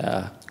 They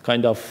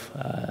kind of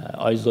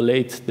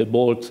isolate the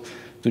bolt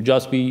to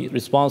just be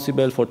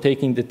responsible for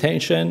taking the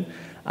tension,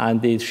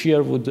 and the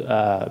shear would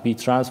be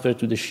transferred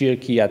to the shear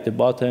key at the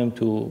bottom,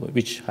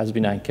 which has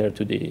been anchored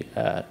to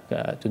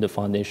the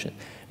foundation.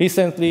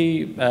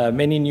 Recently,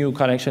 many new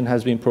connections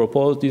has been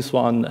proposed. This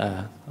one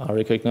are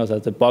recognized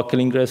as the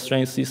buckling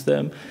restraint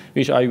system,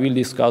 which I will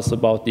discuss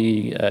about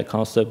the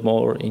concept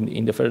more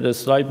in the further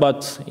slide.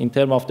 But in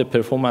terms of the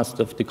performance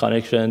of the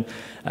connection,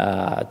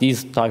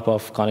 this type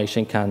of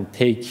connection can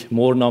take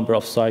more number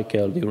of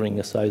cycles during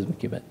a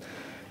seismic event.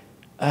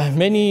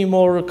 Many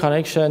more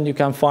connections you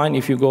can find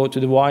if you go to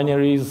the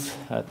wineries.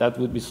 That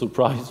would be a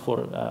surprise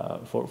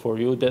for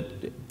you that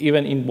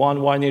even in one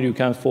winery you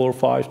can 4 or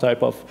 5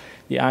 type of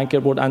the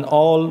anchor board, and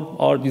all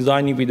are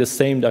designing with the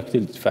same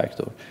ductility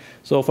factor.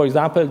 So for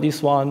example,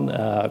 this one,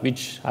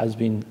 which has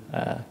been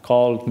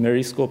called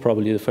Merisco,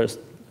 probably the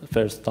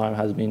first time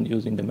has been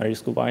used in the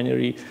Merisco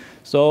winery.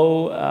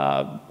 So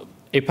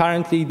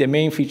apparently, the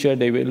main feature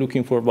they were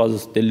looking for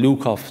was the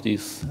look of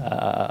this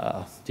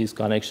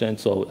connection.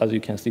 So as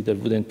you can see, there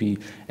wouldn't be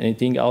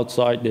anything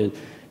outside.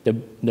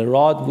 The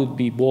rod would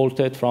be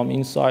bolted from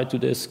inside to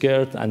the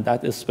skirt, and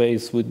that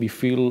space would be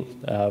filled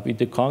with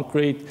the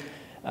concrete.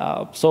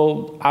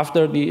 So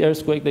after the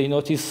earthquake, they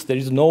noticed there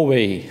is no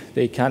way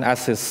they can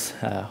assess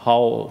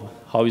how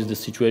is the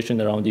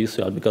situation around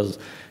Israel, because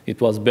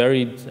it was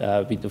buried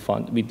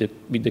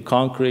with the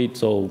concrete.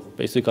 So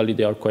basically,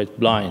 they are quite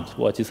blind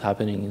what is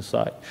happening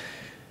inside.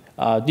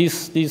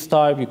 This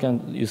type,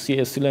 you see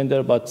a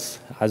cylinder, but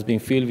has been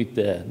filled with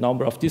the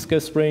number of disc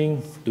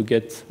springs to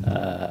get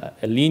a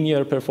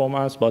linear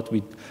performance, but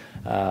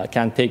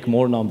can take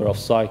more number of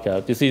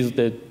cycles. This is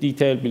the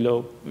detail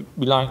below,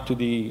 belong to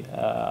the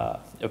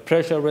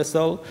pressure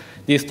vessel.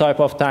 This type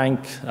of tank,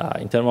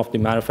 in terms of the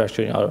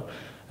manufacturing, are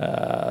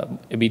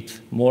a bit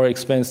more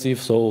expensive.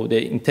 So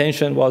the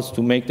intention was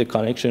to make the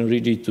connection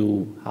rigid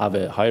to have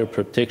a higher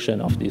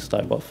protection of this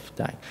type of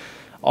tank.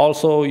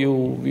 Also,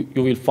 you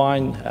will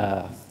find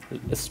a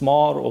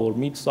small or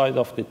mid-size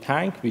of the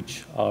tank,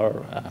 which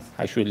are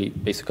actually,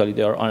 basically,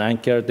 they are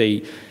unanchored.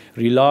 They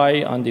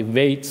rely on the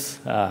weights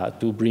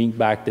to bring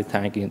back the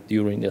tank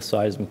during the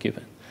seismic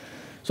event.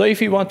 So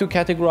if you want to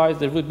categorize,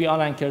 there would be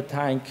unanchored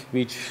tank,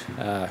 which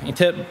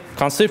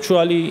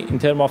conceptually, in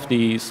terms of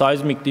the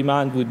seismic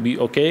demand, would be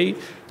okay.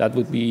 That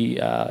would be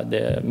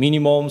the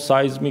minimum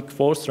seismic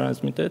force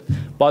transmitted.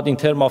 But in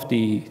terms of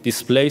the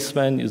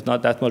displacement, is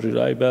not that much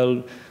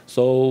reliable.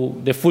 So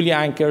the fully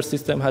anchored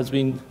system has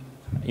been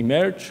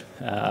emerged.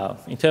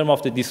 In terms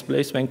of the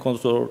displacement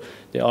control,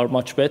 they are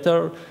much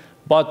better.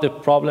 But the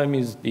problem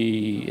is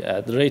the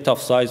rate of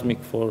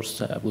seismic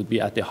force would be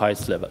at the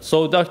highest level.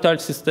 So ductile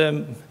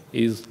system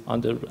is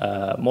under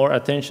more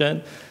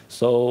attention.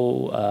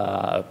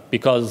 So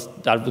because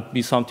that would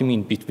be something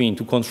in between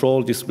to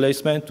control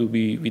displacement, to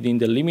be within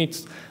the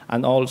limits,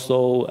 and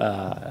also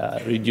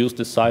reduce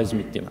the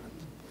seismic demand.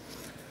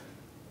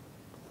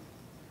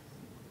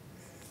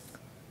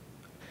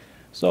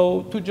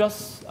 So to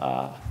just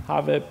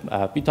have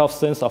a bit of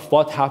sense of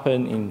what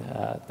happened in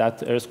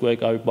that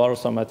earthquake, I borrowed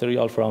some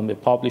material from the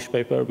published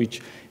paper,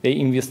 which they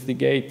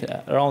investigate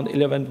around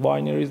 11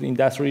 wineries in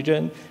that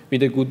region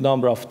with a good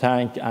number of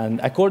tanks. And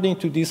according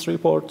to this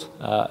report,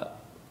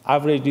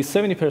 averagely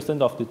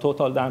 70% of the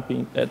total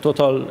damping,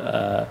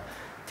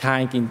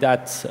 tank in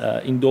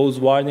those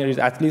wineries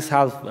at least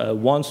has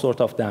one sort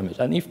of damage.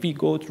 And if we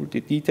go through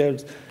the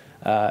details,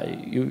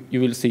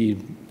 you will see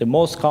the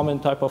most common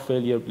type of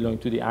failure belong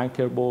to the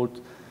anchor bolt.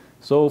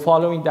 So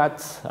following that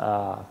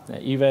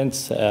event,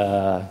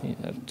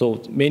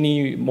 so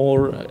many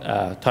more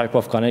type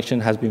of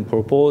connection has been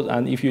proposed.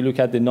 And if you look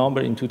at the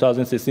number in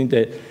 2016,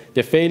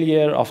 the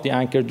failure of the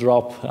anchor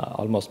dropped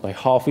almost by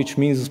half, which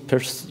means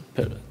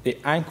the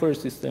anchor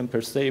system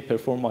per se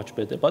performed much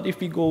better. But if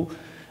we go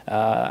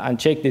and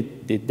check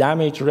the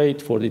damage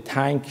rate for the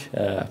tank,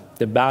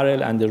 the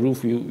barrel, and the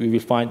roof, we will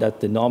find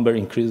that the number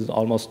increases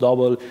almost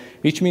double,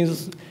 which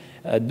means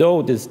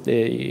though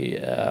the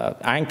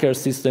anchor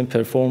system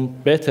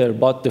performed better,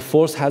 but the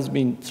force has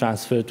been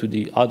transferred to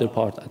the other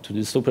part, to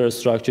the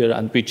superstructure,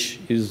 and which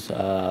is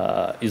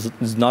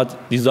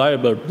not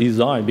desirable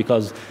design,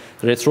 because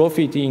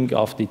retrofitting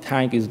of the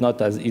tank is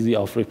not as easy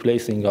of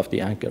replacing of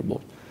the anchor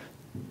bolt.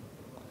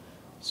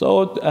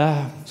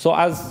 So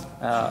as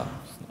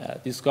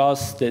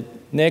discussed, the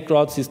neck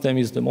rod system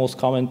is the most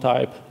common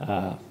type,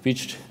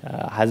 which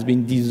has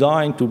been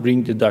designed to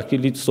bring the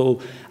ductility.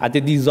 So at the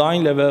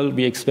design level,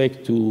 we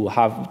expect to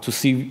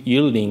see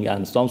yielding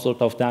and some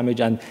sort of damage.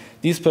 And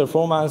this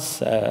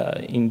performance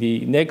in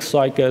the next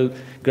cycle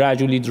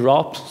gradually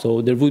drops.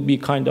 So there would be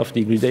kind of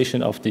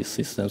degradation of this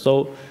system.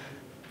 So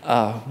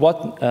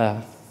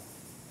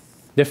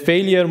the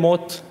failure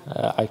mode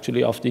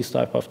actually of this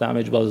type of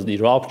damage was the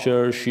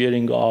rupture,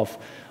 shearing off,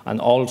 and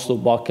also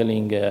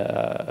buckling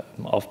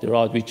of the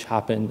rod, which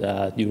happened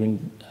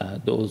during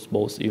those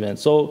both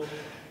events. So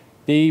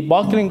the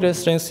buckling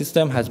restraint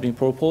system has been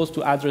proposed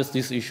to address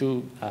this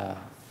issue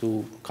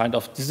to kind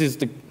of, this is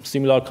the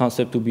similar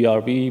concept to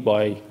BRB.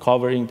 By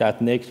covering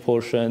that next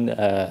portion,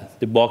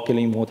 the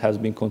buckling mode has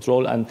been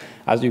controlled. And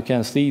as you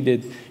can see,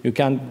 that you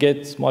can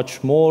get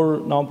much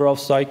more number of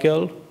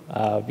cycle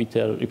with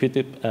a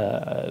repeated,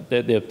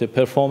 the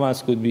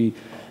performance could be,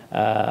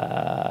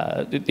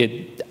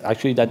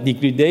 actually that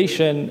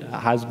degradation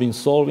has been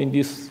solved in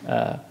this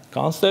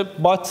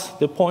concept. But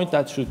the point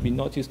that should be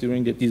noticed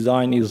during the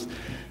design is,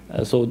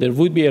 so there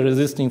would be a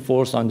resisting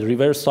force on the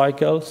reverse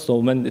cycle. So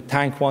when the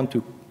tank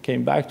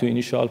came back to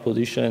initial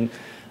position,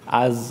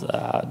 as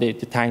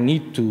the tank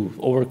need to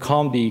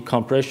overcome the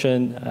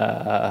compression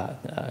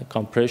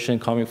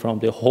coming from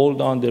the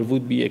hold on, there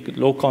would be a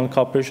local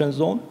compression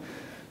zone.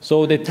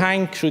 So the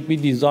tank should be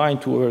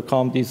designed to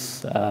overcome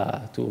this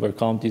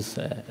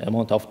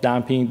amount of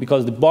damping,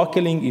 because the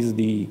buckling is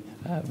the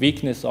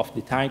weakness of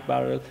the tank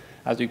barrel.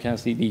 As you can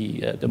see,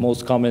 the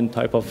most common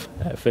type of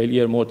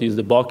failure mode is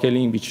the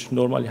buckling, which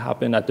normally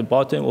happen at the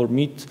bottom or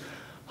mid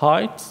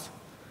heights.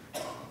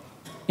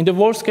 In the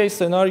worst case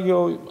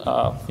scenario,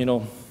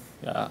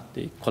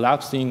 the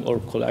collapsing or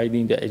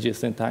colliding the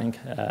adjacent tank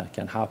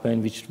can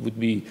happen, which would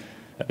be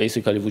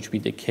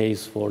the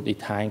case for the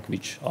tank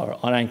which are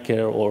unanchored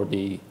or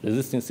the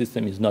resistance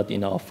system is not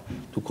enough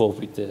to cope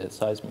with the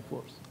seismic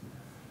force.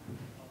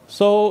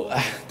 So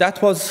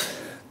that was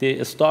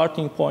the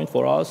starting point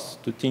for us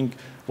to think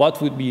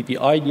what would be the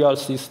ideal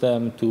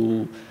system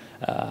to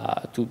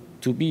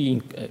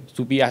be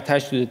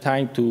attached to the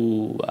tank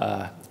to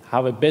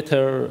have a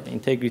better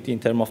integrity in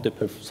terms of the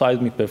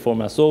seismic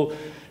performance. So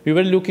we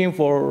were looking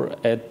for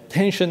a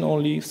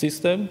tension-only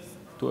system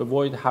to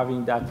avoid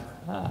having that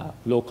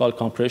local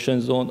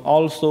compression zone.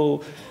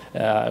 Also,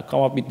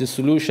 come up with the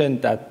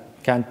solution that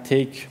can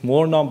take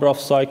more number of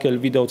cycles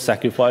without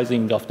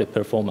sacrificing of the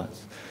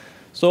performance.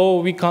 So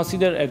we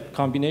consider a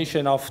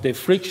combination of the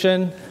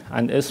friction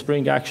and a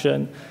spring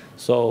action.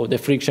 So the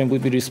friction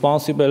would be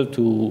responsible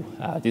to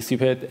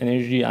dissipate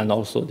energy, and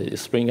also the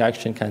spring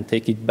action can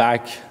take it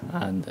back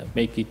and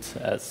make it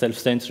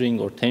self-centering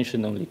or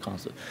tension-only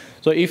concept.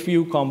 So if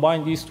you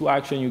combine these two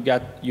actions, you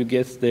get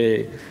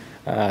the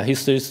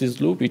hysteresis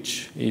loop,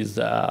 which is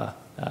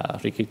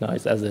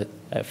recognized as a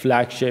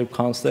flagship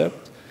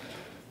concept.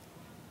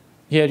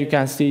 Here you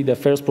can see the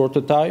first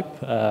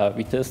prototype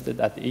we tested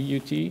at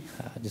AUT.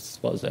 This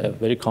was a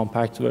very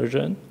compact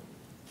version,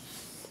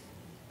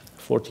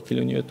 40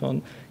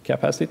 kilonewton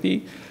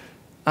capacity.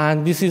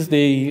 And this is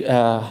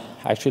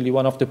actually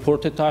one of the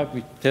prototypes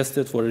we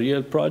tested for a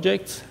real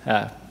project.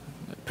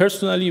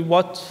 Personally,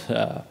 what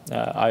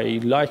I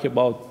like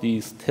about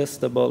this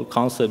testable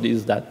concept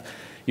is that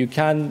you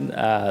can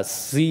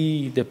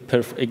see the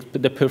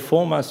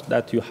performance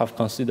that you have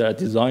considered at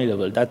design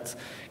level. That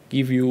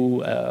give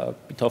you a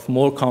bit of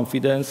more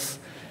confidence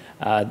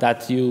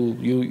that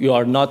you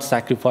are not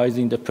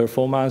sacrificing the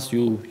performance.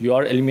 You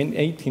are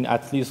eliminating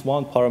at least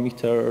one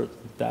parameter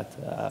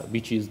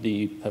which is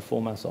the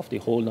performance of the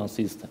hold-on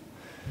system.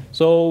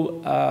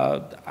 So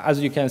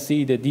as you can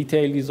see, the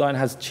detailed design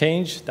has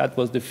changed. That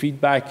was the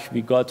feedback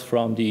we got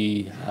from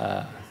the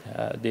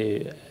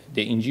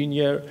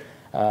engineer,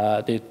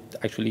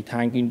 actually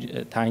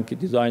tank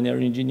designer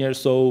engineer.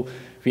 So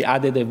we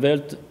added a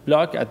weld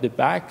block at the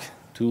back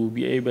to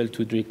be able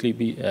to directly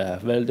be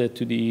welded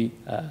to the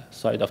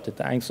side of the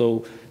tank.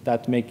 So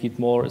that make it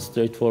more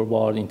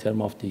straightforward in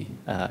terms of the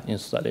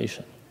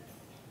installation.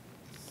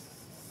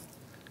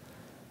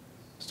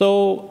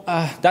 So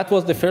that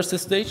was the first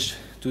stage,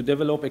 to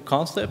develop a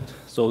concept.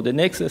 So the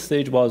next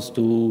stage was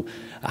to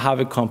have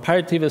a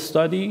comparative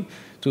study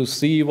to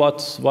see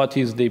what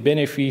is the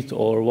benefit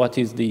or what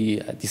is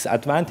the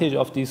disadvantage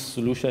of this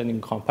solution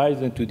in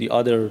comparison to the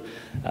other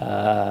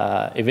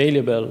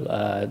available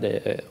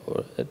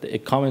the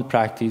common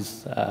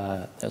practice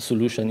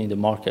solution in the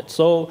market.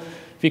 So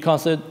we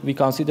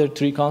considered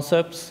three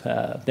concepts: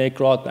 neck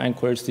rod,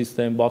 anchorage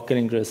system,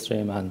 buckling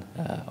restraint, and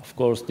of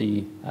course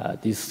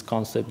this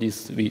concept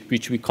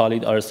which we call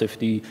it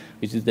RSFD,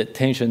 which is the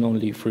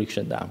tension-only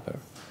friction damper.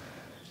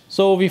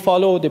 So we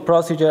follow the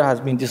procedure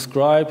has been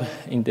described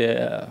in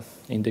the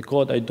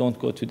code. I don't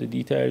go to the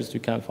details.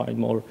 You can find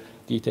more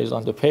details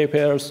on the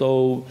paper.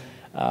 So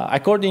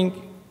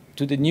according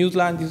to the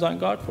Newsland design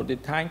guide for the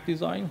tank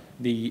design,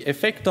 the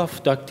effect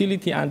of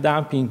ductility and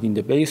damping in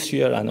the base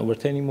shear and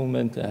overturning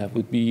moment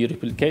would be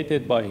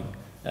replicated by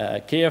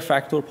KF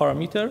factor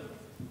parameter,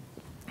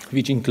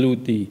 which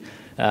include the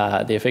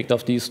effect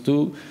of these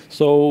two.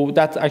 So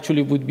that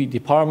actually would be the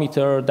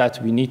parameter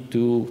that we need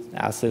to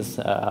assess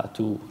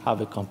to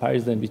have a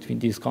comparison between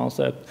these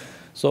concepts.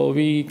 So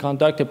we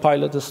conduct a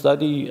pilot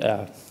study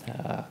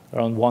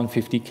around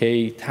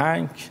 150K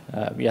tank.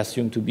 We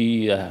assume to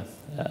be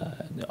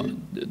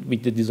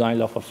with the design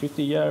life of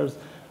 50 years,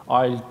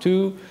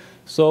 IL2.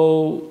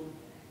 So,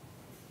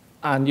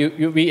 and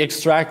we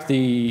extract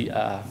the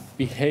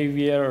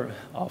behavior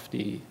of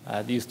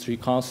these three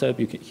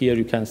concepts. Here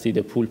you can see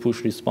the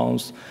pull-push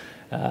response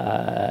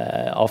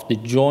of the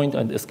joint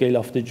and the scale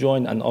of the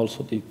joint, and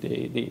also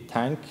the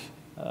tank,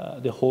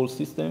 the whole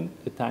system,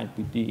 the tank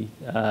with the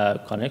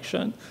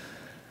connection.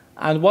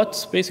 And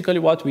basically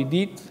what we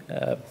did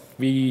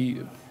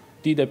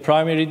a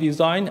primary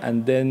design,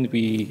 and then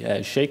we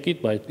shake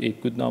it by a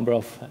good number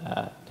of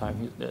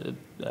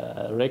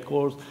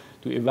records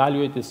to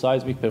evaluate the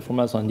seismic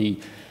performance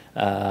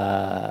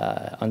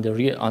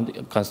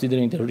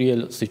considering the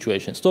real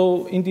situation.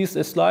 So in this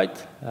slide,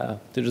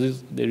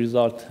 the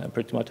result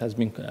pretty much has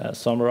been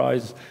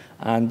summarized,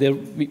 and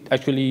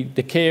actually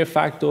the K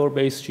factor,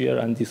 base shear,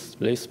 and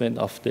displacement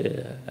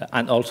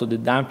and also the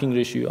damping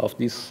ratio of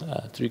these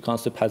three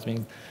concepts has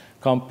been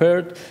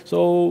compared.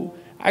 So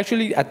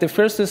actually, at the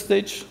first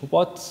stage,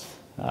 what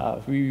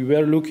we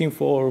were looking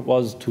for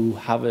was to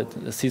have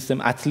a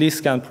system at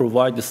least can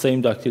provide the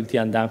same ductility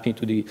and damping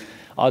to the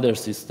other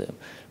system.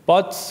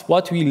 But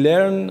what we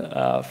learned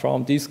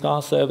from this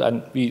concept,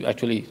 and we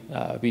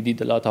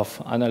did a lot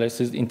of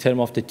analysis in terms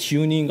of the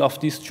tuning of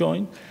this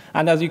joint.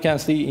 And as you can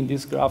see in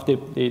this graph,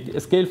 the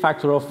scale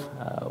factor of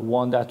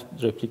one that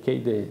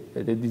replicate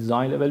the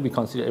design level, we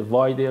consider a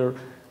wider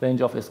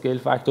range of a scale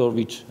factor,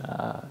 which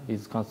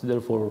is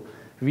considered for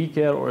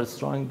weaker or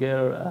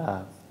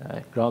stronger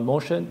ground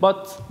motion.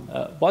 But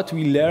what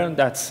we learned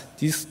that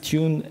this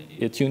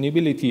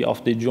tunability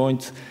of the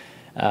joint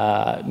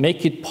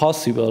make it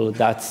possible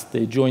that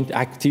the joint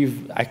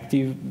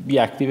be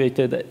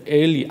activated at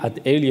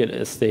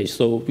earlier stage,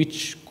 so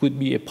which could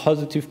be a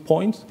positive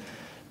point,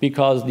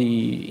 because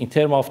in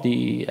terms of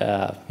the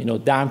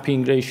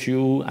damping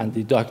ratio and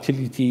the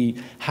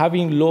ductility,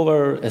 having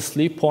lower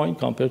slip point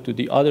compared to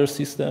the other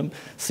system,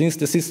 since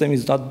the system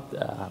is not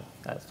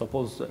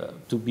supposed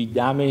to be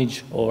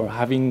damaged or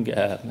having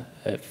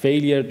a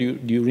failure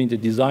during the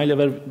design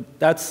level,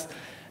 that's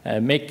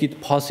make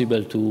it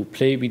possible to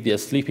play with the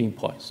slipping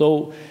point.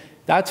 So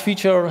that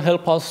feature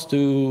help us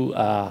to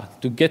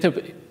get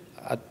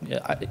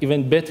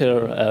even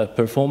better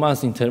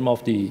performance in terms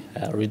of the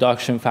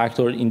reduction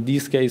factor. In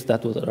this case,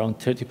 that was around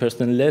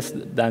 30% less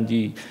than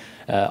the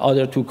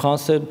other two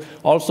concepts.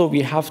 Also,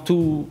 we have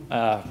two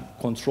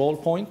control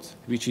points,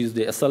 which is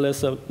the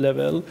SLS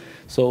level.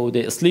 So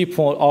the slip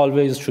point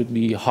always should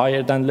be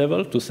higher than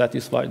level to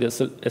satisfy the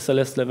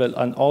SLS level,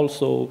 and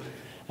also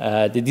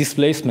the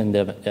displacement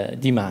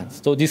demand.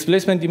 So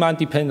displacement demand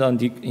depends on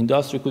the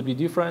industry, could be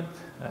different.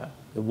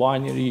 The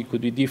winery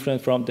could be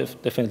different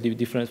definitely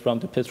different from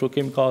the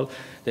petrochemical.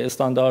 The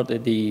standard,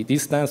 the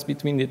distance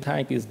between the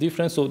tank is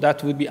different. So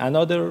that would be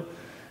another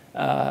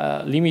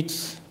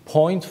limit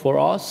point for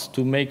us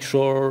to make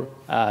sure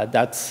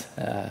that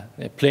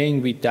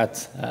playing with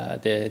that,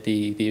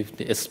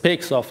 the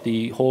specs of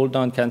the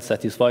hold-on can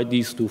satisfy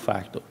these two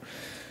factors.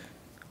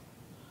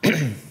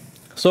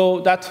 So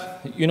that,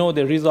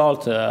 the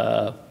result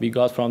we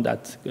got from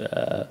that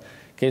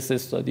case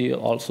study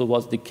also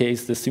was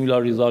the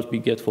similar result we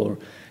get for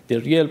the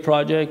real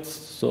projects.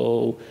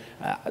 So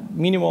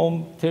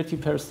minimum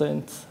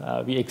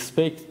 30% we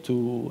expect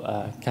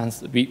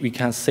we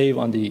can save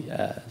on the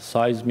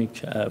seismic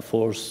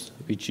force,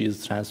 which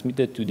is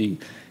transmitted to the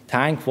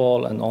tank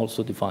wall and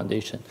also the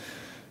foundation.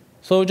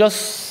 So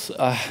just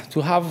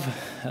to have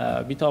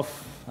a bit of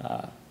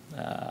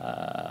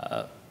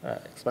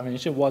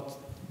explanation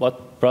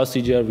what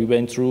procedure we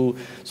went through.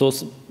 So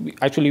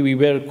actually we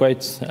were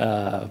quite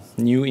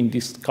new in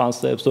this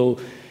concept. So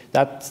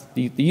that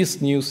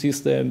this new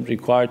system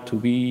required to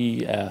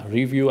be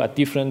reviewed at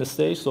different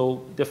stages.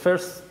 So the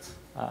first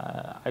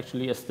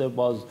actually step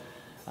was,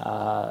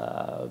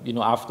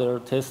 after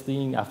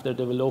testing, after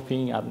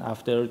developing, and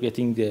after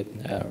getting the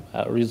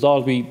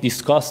result, we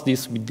discussed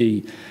this with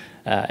the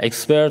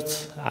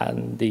experts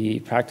and the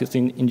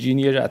practicing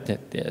engineer.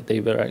 They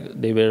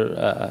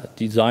were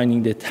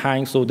designing the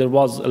tank, so there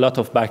was a lot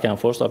of back and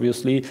forth,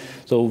 obviously.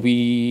 So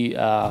we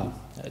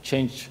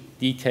changed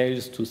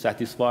details to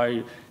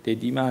satisfy the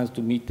demands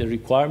to meet the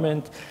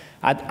requirement.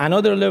 At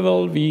another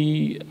level,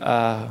 we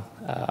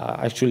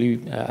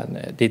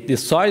the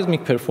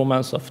seismic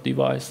performance of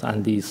device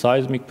and the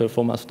seismic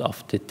performance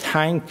of the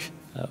tank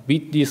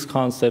with this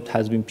concept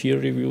has been peer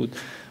reviewed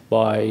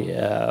by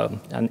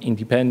an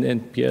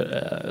independent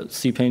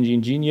CPNG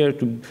engineer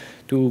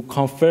to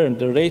confirm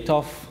the rate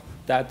of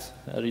that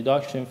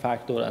reduction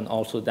factor and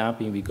also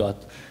damping we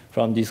got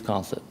from this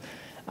concept.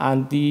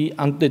 And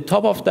on the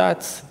top of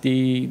that,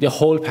 the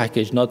whole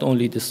package, not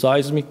only the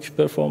seismic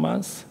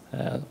performance,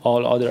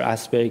 all other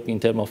aspects in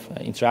terms of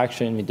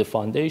interaction with the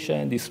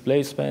foundation,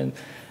 displacement,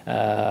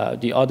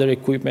 the other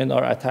equipment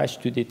are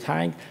attached to the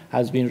tank,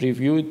 has been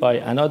reviewed by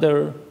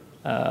another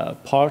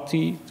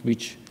party,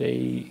 which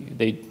they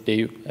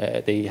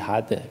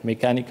had a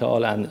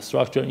mechanical and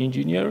structural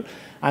engineer.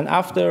 And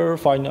after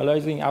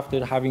finalizing,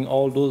 after having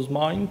all those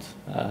minds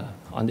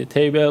on the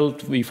table,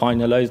 we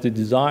finalized the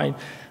design,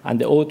 and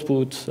the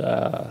output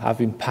have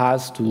been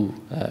passed to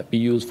be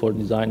used for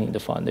designing the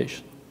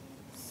foundation.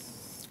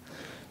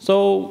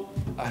 So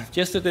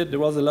yesterday there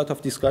was a lot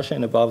of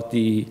discussion about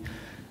the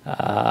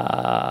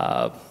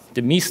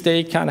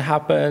mistake can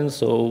happen.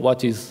 So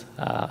what is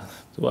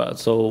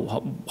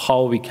so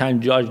how we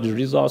can judge the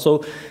result.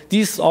 So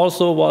this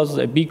also was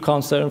a big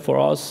concern for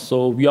us.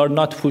 So we are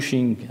not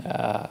pushing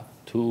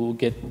to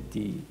get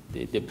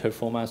the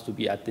performance to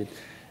be at the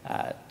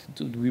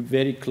to be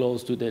very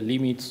close to the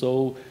limit.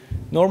 So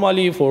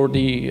normally for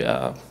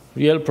the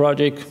real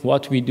project,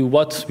 what we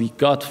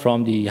got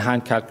from the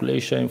hand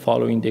calculation,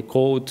 following the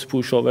code,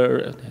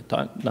 pushover,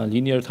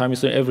 linear time,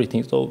 so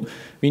everything. So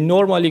we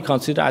normally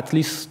consider at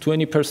least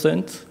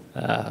 20%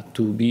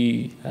 to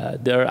be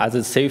there as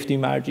a safety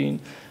margin.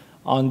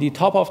 On the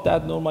top of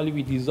that, normally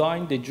we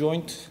design the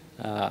joint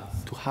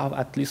to have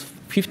at least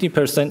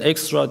 50%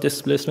 extra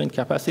displacement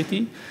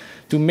capacity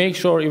to make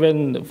sure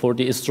even for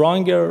the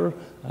stronger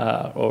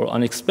or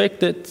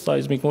unexpected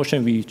seismic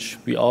motion, which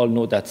we all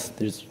know that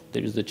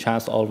there is a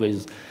chance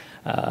always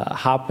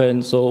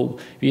happen. So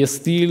we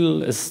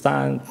still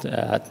stand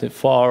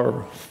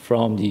far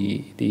from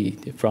the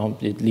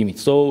limit.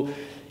 So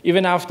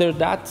even after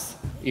that,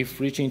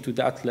 if reaching to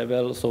that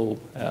level, so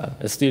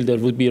still there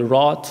would be a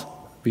rod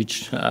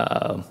which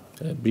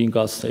bring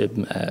us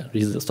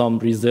some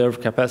reserve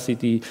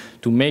capacity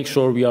to make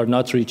sure we are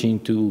not reaching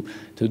to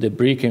the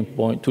breaking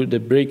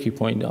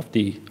point of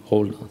the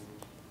whole.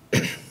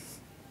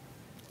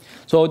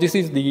 So this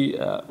is the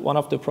one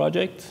of the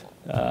projects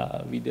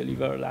we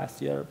delivered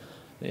last year.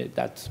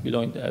 That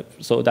belonged.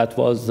 So that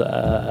was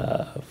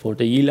for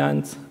the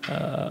Eland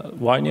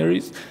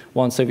wineries,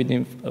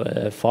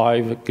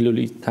 175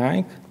 kiloliter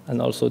tank,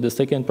 and also the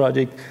second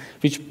project,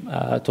 which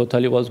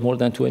totally was more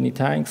than 20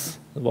 tanks,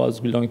 was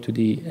belonging to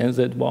the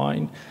NZ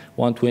wine,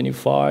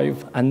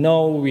 125. And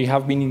now we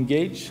have been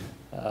engaged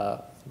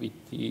with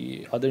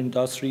the other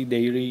industry,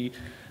 dairy,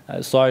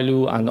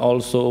 silo, and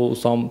also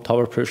some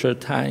tower pressure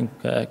tank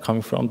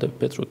coming from the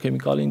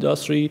petrochemical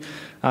industry.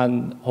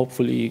 And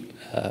hopefully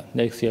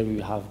next year we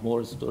will have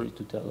more story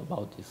to tell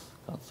about this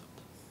concept.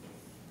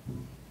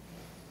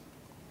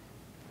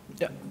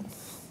 Yeah.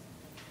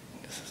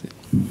 This is it.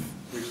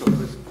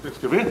 Excellent. Let's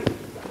give in.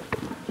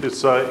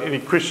 Is any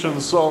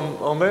questions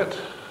on that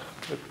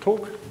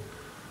talk?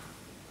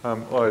 I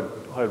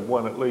had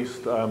one at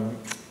least.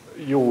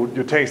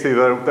 Your tanks there,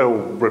 they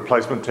were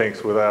replacement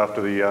tanks, were they,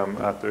 after the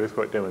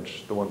earthquake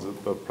damage,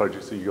 the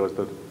projects that you guys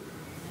did?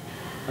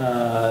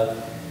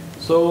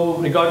 So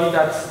regarding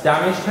that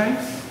damaged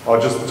tanks? Oh,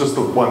 just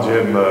the ones you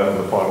had in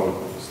the final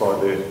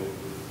slide there.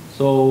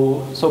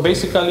 So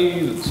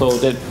basically, so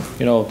that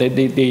there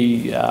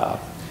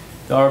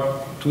are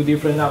two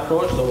different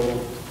approaches. So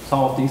some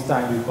of these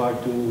tanks require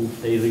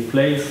they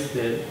replace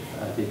the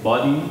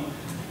body,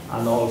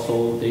 and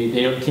also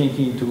they are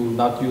thinking to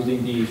not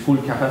using the full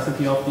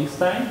capacity of this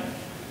tank.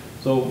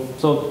 So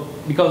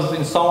because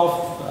in some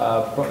of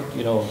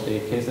the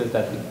cases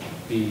that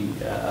we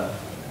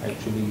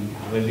actually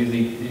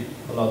visit,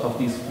 a lot of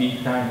these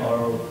big tanks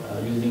are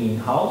using in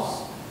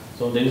house.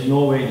 So there is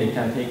no way they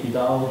can take it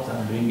out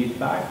and bring it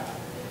back.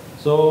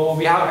 So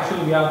we have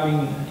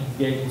been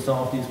engaged in some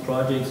of these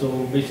projects.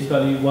 So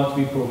basically, what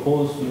we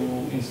propose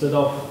to, instead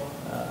of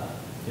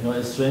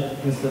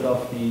instead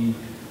of the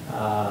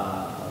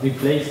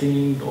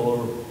replacing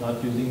or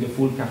not using the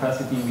full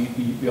capacity,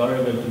 we are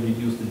able to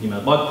reduce the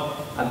demand. But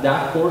at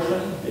that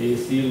portion, they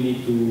still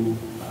need to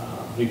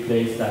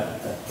replace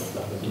that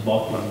the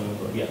bottom or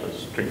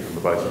strengthen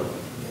the base.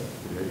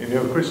 Yeah. Any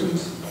other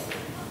questions?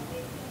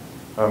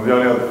 The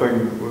only other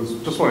thing was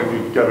just wondering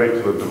if you could go back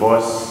to the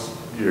device.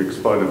 You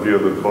explained a view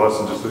of the device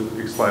and just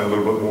explain a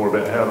little bit more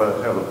about how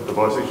the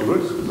device actually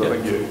works, because I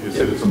think you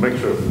said it's a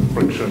mixture of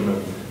friction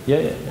and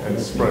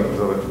springs. I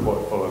don't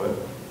quite follow that.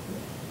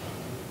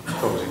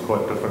 It's obviously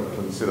quite different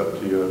to the setup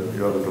to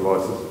your other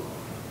devices.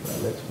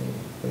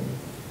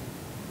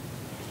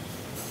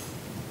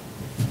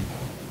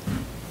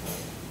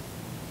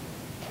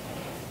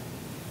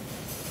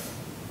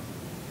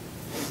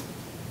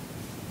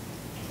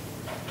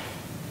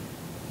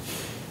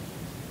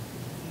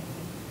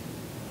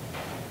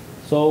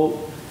 So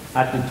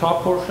at the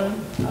top portion,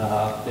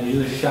 there is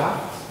a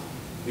shaft,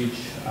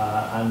 which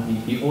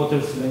and the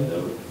outer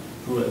cylinder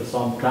through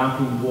some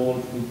clamping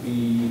bolt would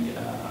be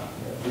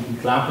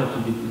clamped to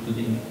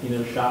the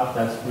inner shaft.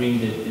 That's bring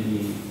the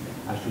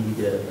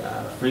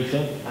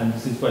friction, and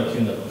this is quite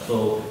tunable.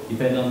 So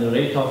depending on the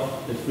rate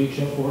of the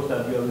friction force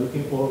that we are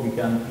looking for, we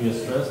can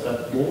pre-stress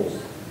that bolt,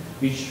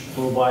 which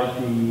provide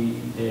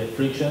the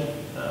friction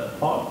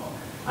part.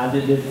 And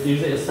there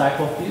is a stack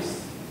of this.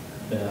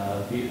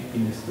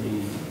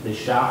 The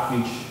shaft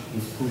which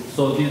is pushed.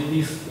 So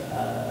this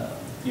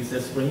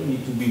spring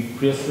needs to be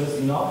pre-stressed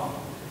enough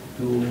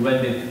to,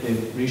 when they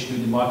reach to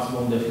the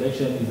maximum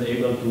deflection, is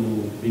able to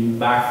bring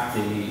back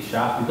the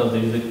shaft because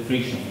there is a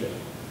friction there.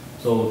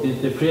 So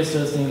the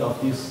pre-stressing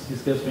of this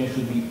spring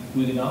should be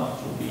good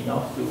enough, should be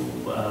enough to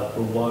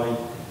provide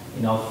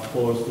enough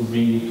force to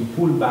bring it, to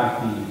pull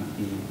back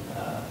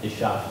the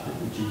shaft,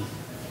 which is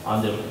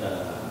under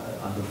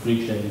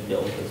friction with the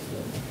outer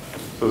cylinder.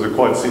 So is it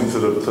quite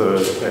sensitive to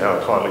how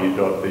tightly you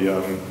got the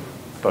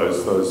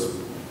those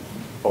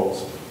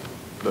bolts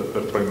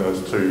that bring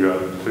those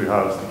two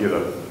halves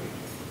together?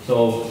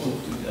 So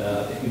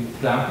the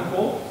clamping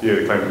bolt? Yeah,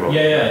 the clamping bolt.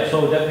 Yeah. So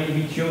that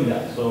we tune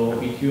that. So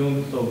we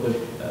tune. So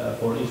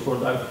for each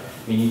product,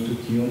 we need to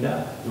tune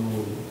that to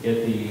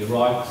get the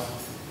right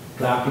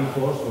clamping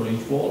force for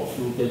each bolt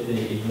to get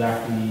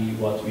exactly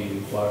what we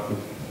require to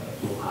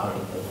too hard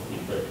in terms of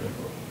temperature.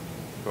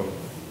 Cool.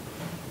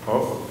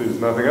 Well, if there's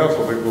nothing else,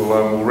 I think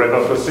we'll wrap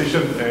up this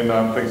session,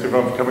 and thanks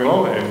everyone for coming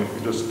along, and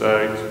just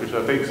express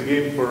our thanks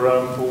again for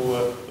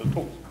the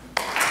talk.